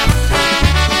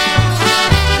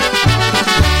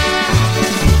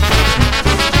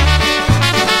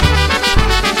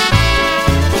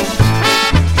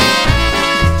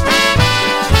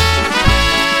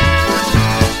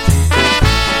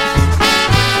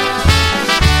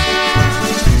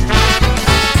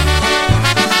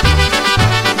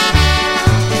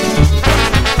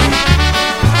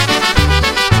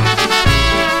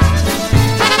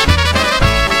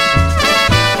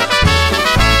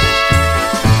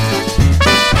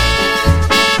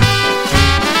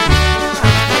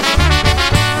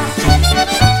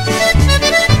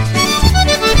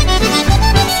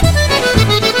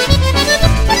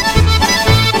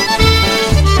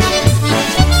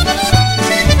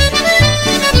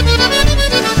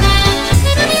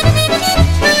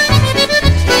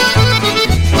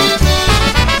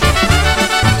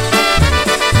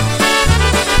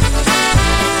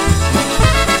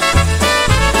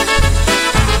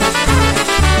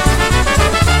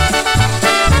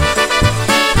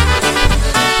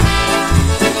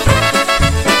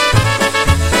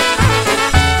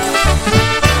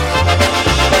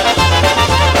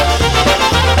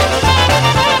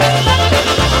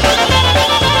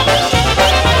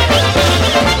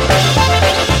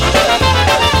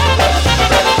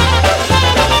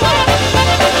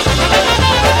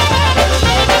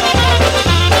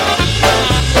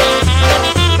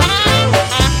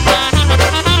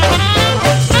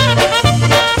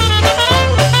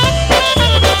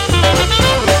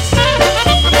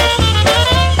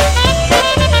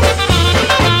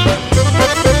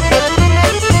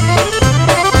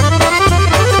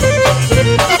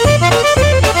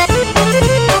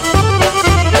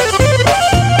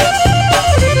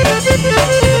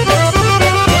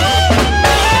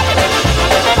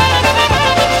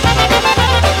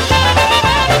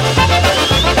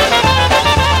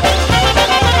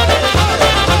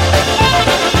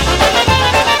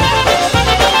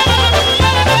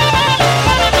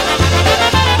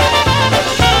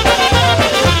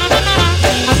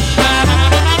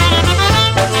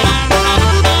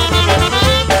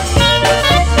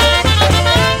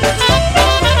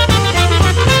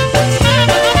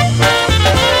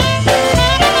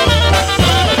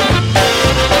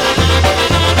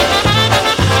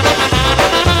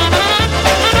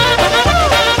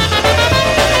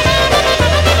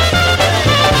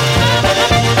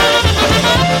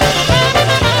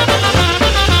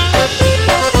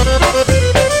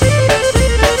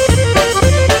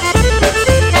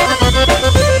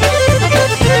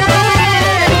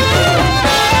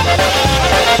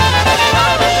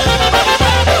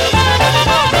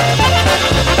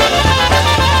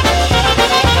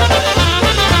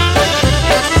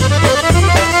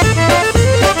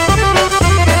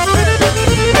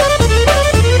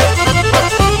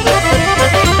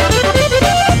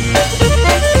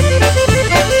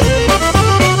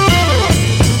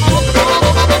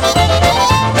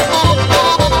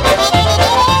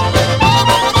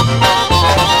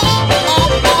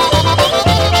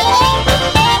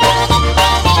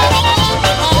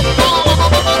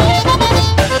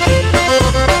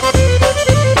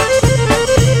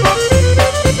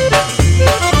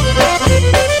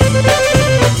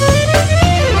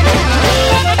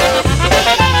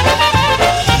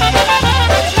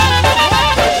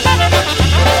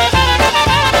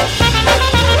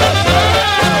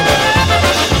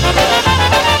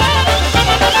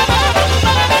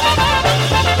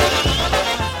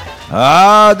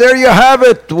 there you have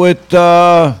it with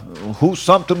Who's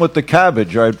Something with the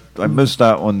Cabbage. I missed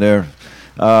that one there.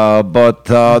 But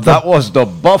that was the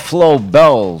Buffalo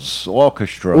Bells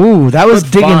Orchestra. Ooh, that was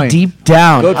Good digging find. deep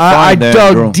down. Good I find,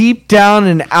 Andrew. dug deep down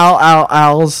in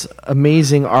Al's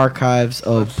amazing archives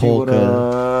of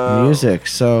polka music.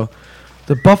 So,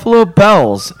 the Buffalo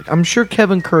Bells. I'm sure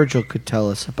Kevin Kurgel could tell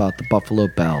us about the Buffalo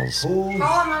Bells. Call him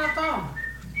on the phone.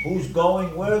 Who's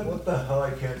going with? What the hell?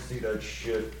 I can't see that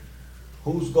shit.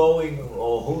 Who's going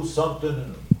or who's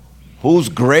something? Who's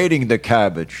grading the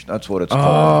cabbage? That's what it's called.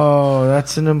 Oh,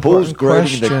 that's an Who's important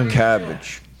grading question. the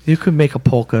cabbage? You could make a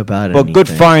polka about it. But good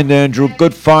find, Andrew.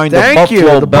 Good find. Thank you,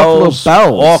 the Buffalo Bells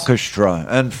Orchestra.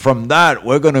 And from that,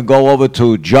 we're going to go over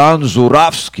to John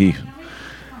Zurawski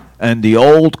and the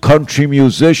Old Country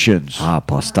Musicians.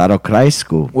 Po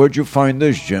starokrajsku. Where'd you find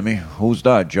this, Jimmy? Who's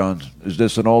that, John? Is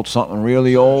this an old something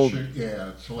really old? Yeah,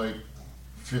 it's like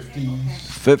 50s.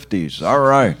 50s. All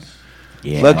right.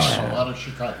 Yeah. Let's A lot of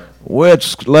Chicago.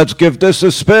 let's give this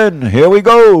a spin. Here we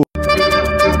go.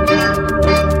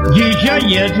 Dzisiaj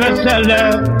jest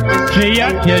wesele,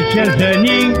 przyjaciel się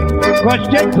żeni,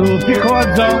 goście tu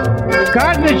przychodzą,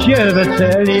 każdy się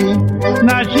weseli.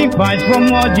 Nasi państwo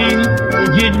młodzi,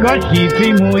 dziś gości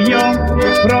przyjmują,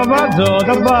 prowadzą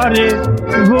do bary,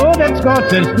 wódeczko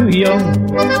częstują.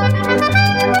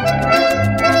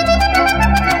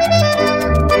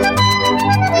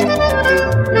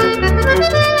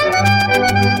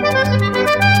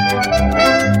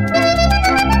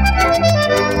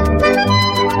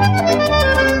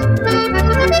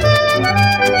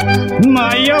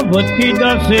 Mają wódki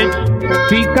dosyć,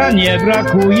 pika nie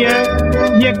brakuje,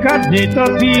 nie każdy to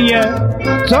pije,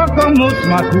 co komu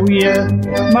smakuje.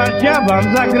 Marcia wam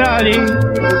zagrali,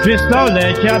 przy stole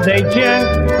siadajcie,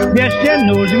 bierzcie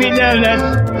nóż, widelec,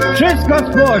 wszystko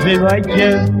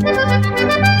spożywajcie.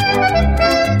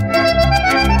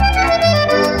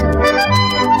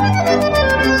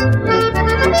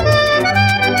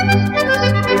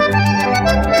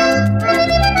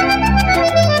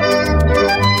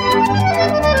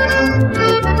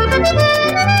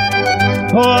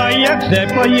 O, a jak se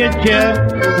pojedzie,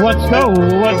 od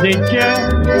stołu odejdźcie,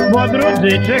 bo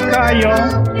drudzy czekają,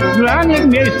 dla nich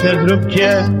miejsce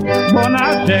zróbcie, bo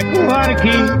nasze kucharki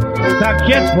tak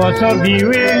się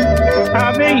sposobiły,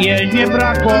 aby jeść nie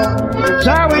brakło,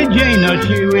 cały dzień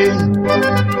nosiły.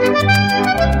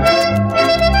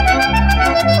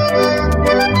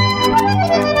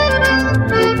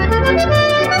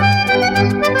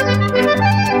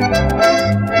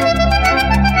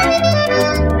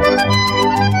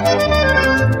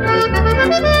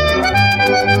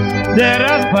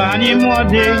 Teraz, panie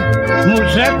młody,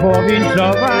 muszę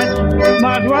powinszować,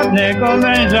 masz ładnego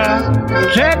męża,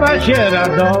 trzeba się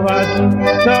radować.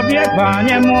 Tobie,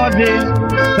 panie młody,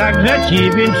 także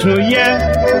ci winszuję,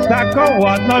 taką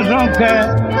ładną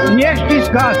żonkę, niech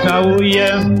ściska całuje.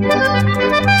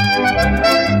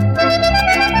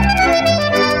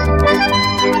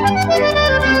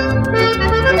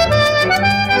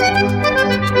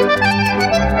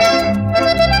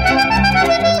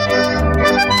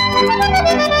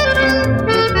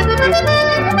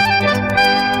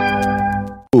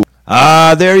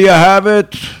 There you have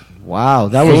it. Wow,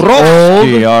 that was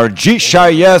Zurawski, old. our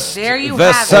dzisiaj jest There you have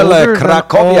it. Wesele Older than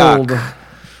Krakowiak. old.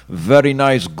 Very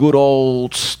nice, good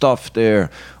old stuff there.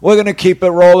 We're gonna keep it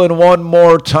rolling one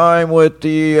more time with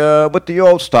the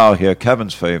old style here.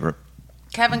 Kevin's favorite.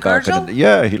 Kevin Back in Kurgel? the-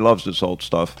 yeah, he loves this old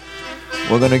stuff.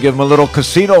 We're gonna give him a little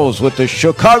casinos with the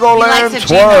Chicagoland He likes it,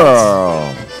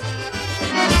 twirl.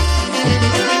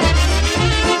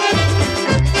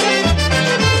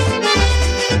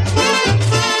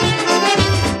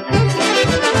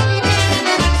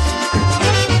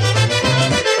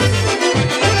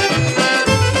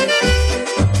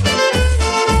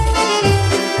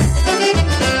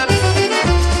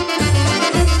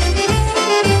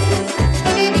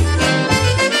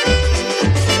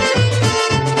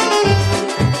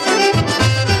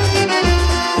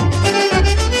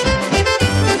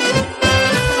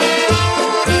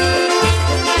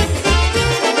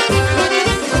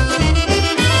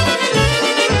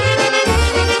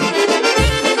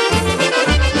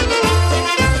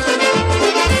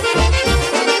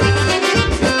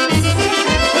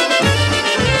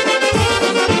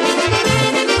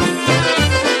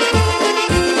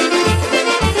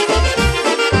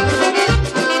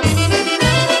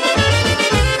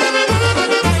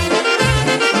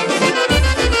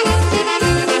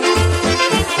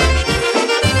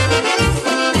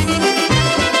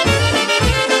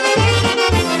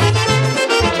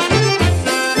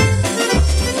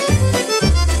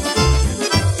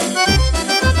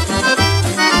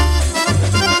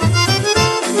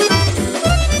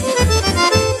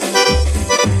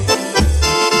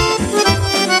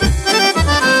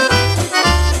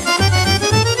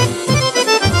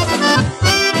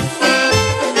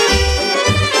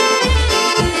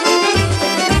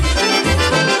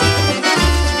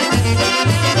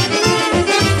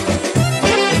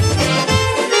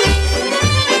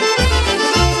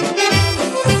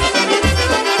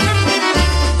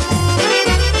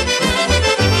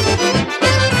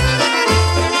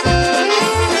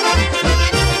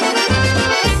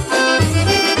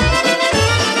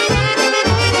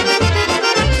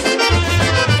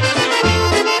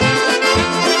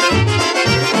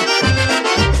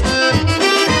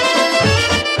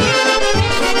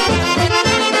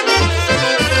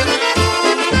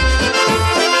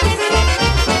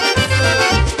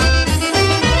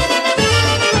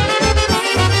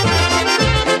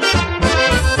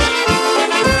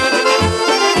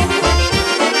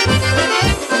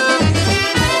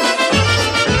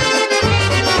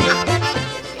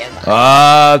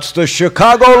 It's the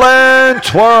Chicagoland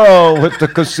twirl with the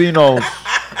casinos.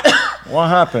 What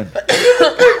happened?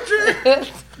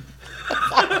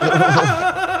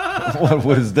 What,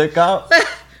 with his dick out?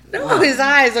 No, his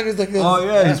eyes look like this. Oh,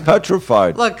 yeah, he's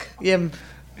petrified. Look,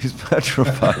 He's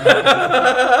petrified.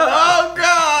 Oh,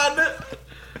 God.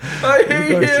 I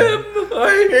hate him.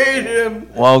 I hate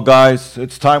him. Well, guys,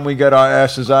 it's time we get our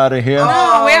asses out of here.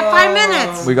 No, we have 5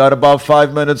 minutes. We got about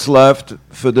 5 minutes left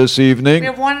for this evening. We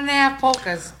have 1.5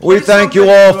 polkas. We thank you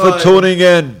all for tuning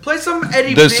in Play some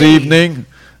Eddie this Payne. evening.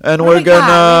 And What we're do we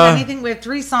got? gonna... We have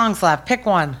 3 songs left. Pick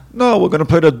one. No, we're gonna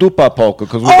play the Dupa polka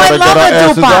because we I gotta love get our the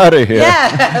asses Dupa. out of here.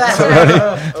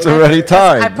 Yeah, It's already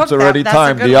time. I booked It's already that. That's a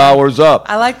time. good The one. hour's up.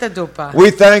 I like the dupa. We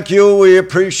thank you. We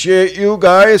appreciate you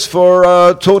guys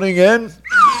for tuning in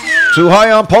to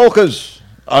High on Polkas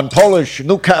on Polish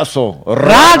Newcastle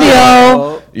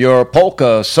Radio. Your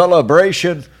polka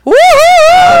celebration.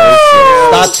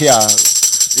 Woohoo! Stacja.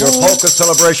 Your polka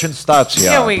celebration stacja.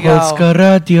 Here we go. Polska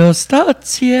radio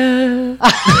stacje.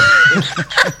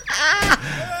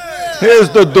 Here's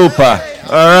the dupa.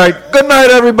 All right. Good night,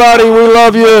 everybody. We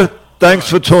love you. Thanks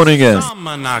for tuning in.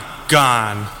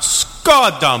 Samanagan,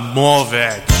 Skoda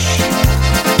mówić.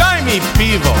 Daj mi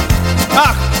piwo.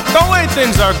 Ach, the way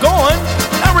things are going,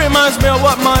 that reminds me of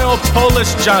what my old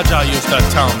Polish jaja used to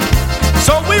tell me.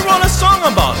 So we wrote a song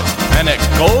about it, and it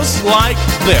goes like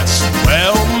this.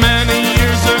 Well, many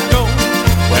years ago,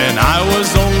 when I was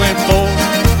only 4,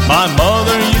 my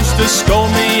mother used to scold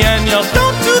me and yell,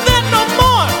 "Don't do that no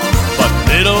more!" But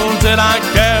little did I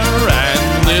care, and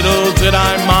little did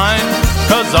I mind,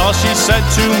 'cause all she said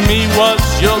to me was,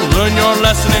 "You'll learn your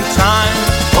lesson in time."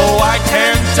 Oh, why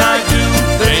can't I do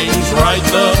things right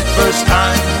the first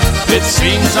time? It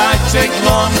seems I take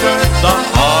longer the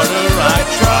harder I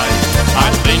try. I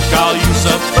think I'll use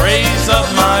a phrase of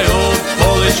my old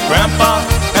Polish grandpa,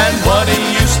 and what he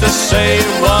used to say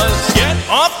was, "Get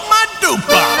off my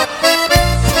dupa!"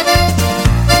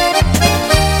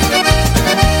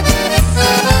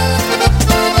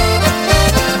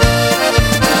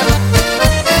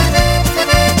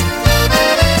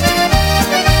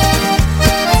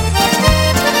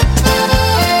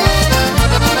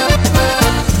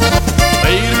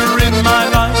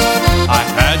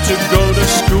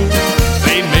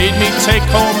 Take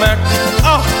home ec.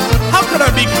 Oh, how could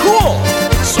I be cool?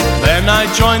 So then I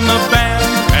joined the band,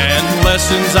 and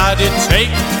lessons I did take,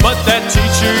 but that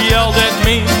teacher yelled at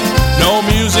me, "No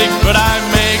music could I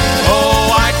make."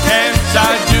 Oh, why can't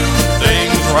I do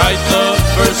things right the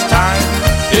first time?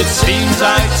 It seems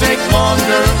I take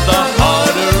longer the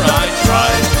harder I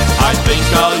try. I think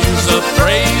I'll use a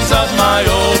phrase of my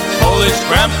old Polish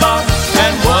grandpa,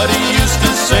 and what he used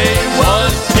to say was,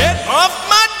 "Get off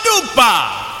my dupa!"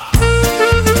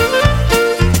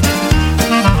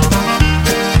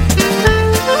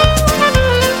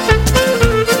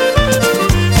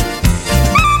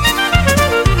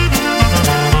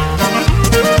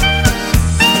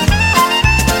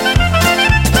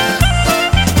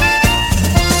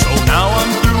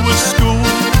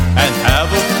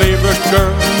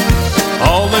 Girl.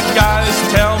 All the guys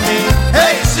tell me,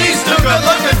 "Hey, she's too good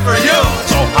looking for you."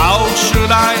 So how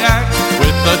should I act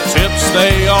with the tips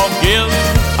they all give?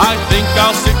 I think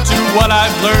I'll stick to what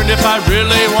I've learned if I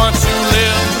really want to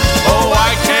live. Oh,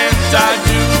 why can't I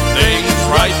do things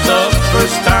right the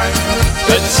first time?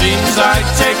 It seems I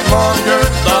take longer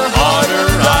the harder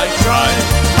I try.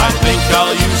 I think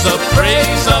I'll use a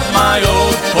phrase of my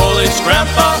old Polish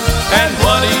grandpa, and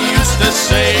what he used to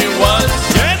say was,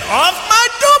 "Get off my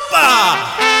dupa!"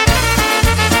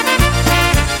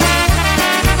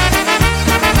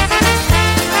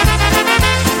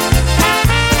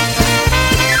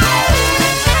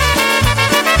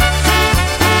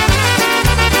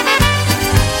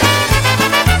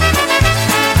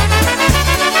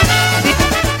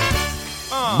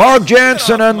 Mark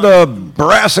Jansen and the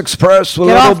Brass Express with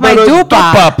Get a little off my bit of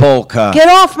dupa. dupa polka. Get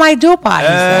off my dupa. he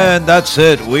said. And that's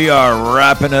it. We are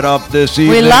wrapping it up this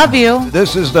evening. We love you.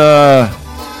 This is the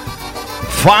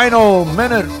final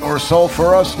minute or so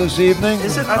for us this evening.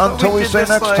 Is it? I thought Until we did say this,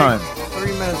 next like, time.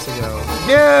 3 minutes ago.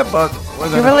 Yeah, but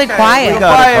You're really quiet. we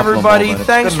got a Bye, couple of more everybody. minutes.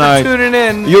 Thanks Good for night. tuning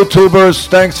in. YouTubers,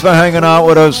 thanks for hanging out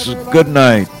with us. Good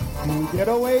night. Get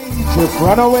away, just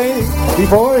run away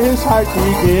before his heart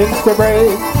begins to break.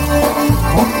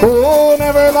 A fool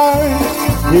never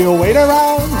learns. He'll wait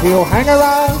around, he'll hang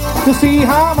around to see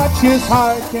how much his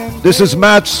heart can. This is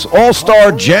Matt's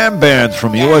All-Star Jam Band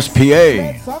from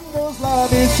USPA. Some girls'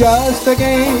 love is just a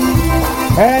game,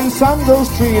 and some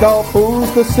girls treat all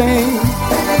fools the same.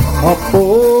 A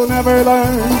fool never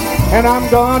learns, and I'm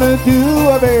gonna do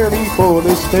a very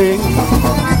foolish thing.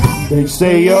 They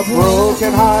say a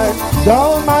broken heart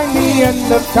don't mind the end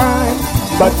of time,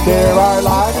 but there are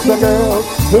lots of girls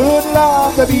who'd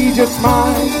love to be just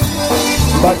mine.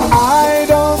 But I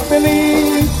don't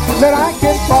believe that I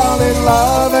can fall in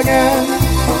love again,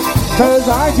 'cause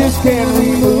I just can't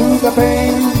remove the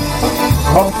pain.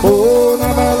 A fool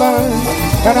never learns,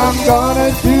 and I'm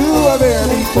gonna do a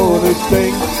very foolish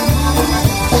thing.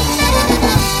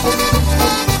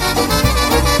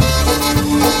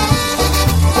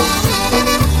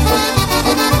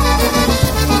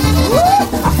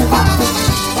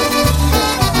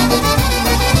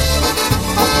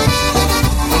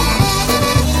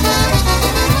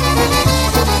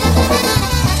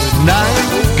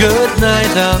 Good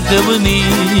night until we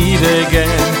meet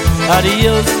again.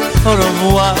 Adios, au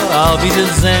revoir, I'll be the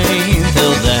same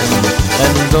till then.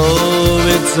 And though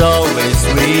it's always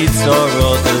sweet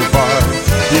sorrow to part,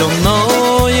 you'll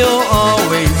know you'll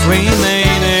always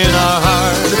remain in our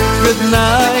heart. Good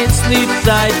night, sleep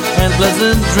tight, and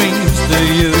pleasant dreams to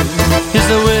you.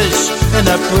 Here's a wish and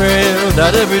a prayer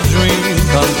that every dream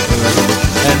comes true.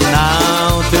 And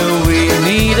now till we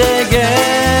meet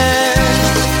again,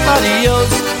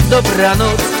 adios,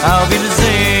 dobranoc, I'll be the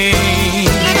same.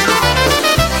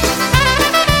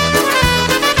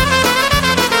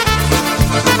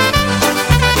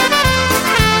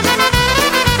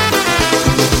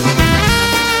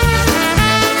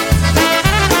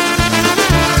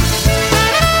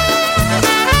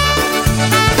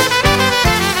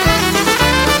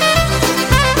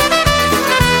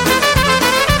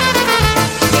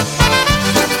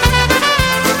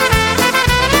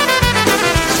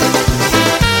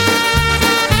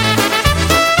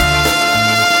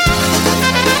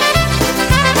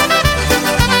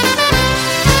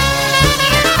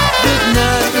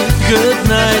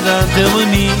 Until we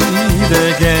meet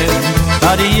again.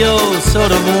 Adios, au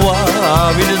revoir,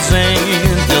 I'll be the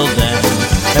same till then.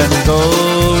 And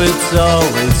though it's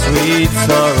always sweet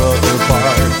sorrow to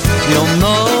part, you'll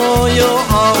know you'll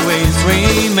always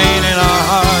remain in our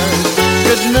heart.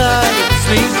 Good night,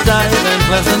 sleep tight, and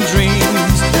pleasant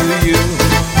dreams to you.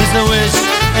 Here's a wish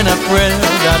and a prayer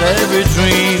that every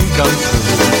dream comes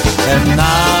true. And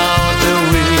now till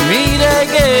we meet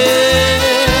again,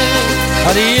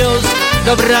 adios,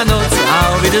 dobranoc,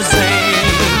 I'll be the same.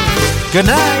 Good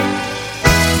night.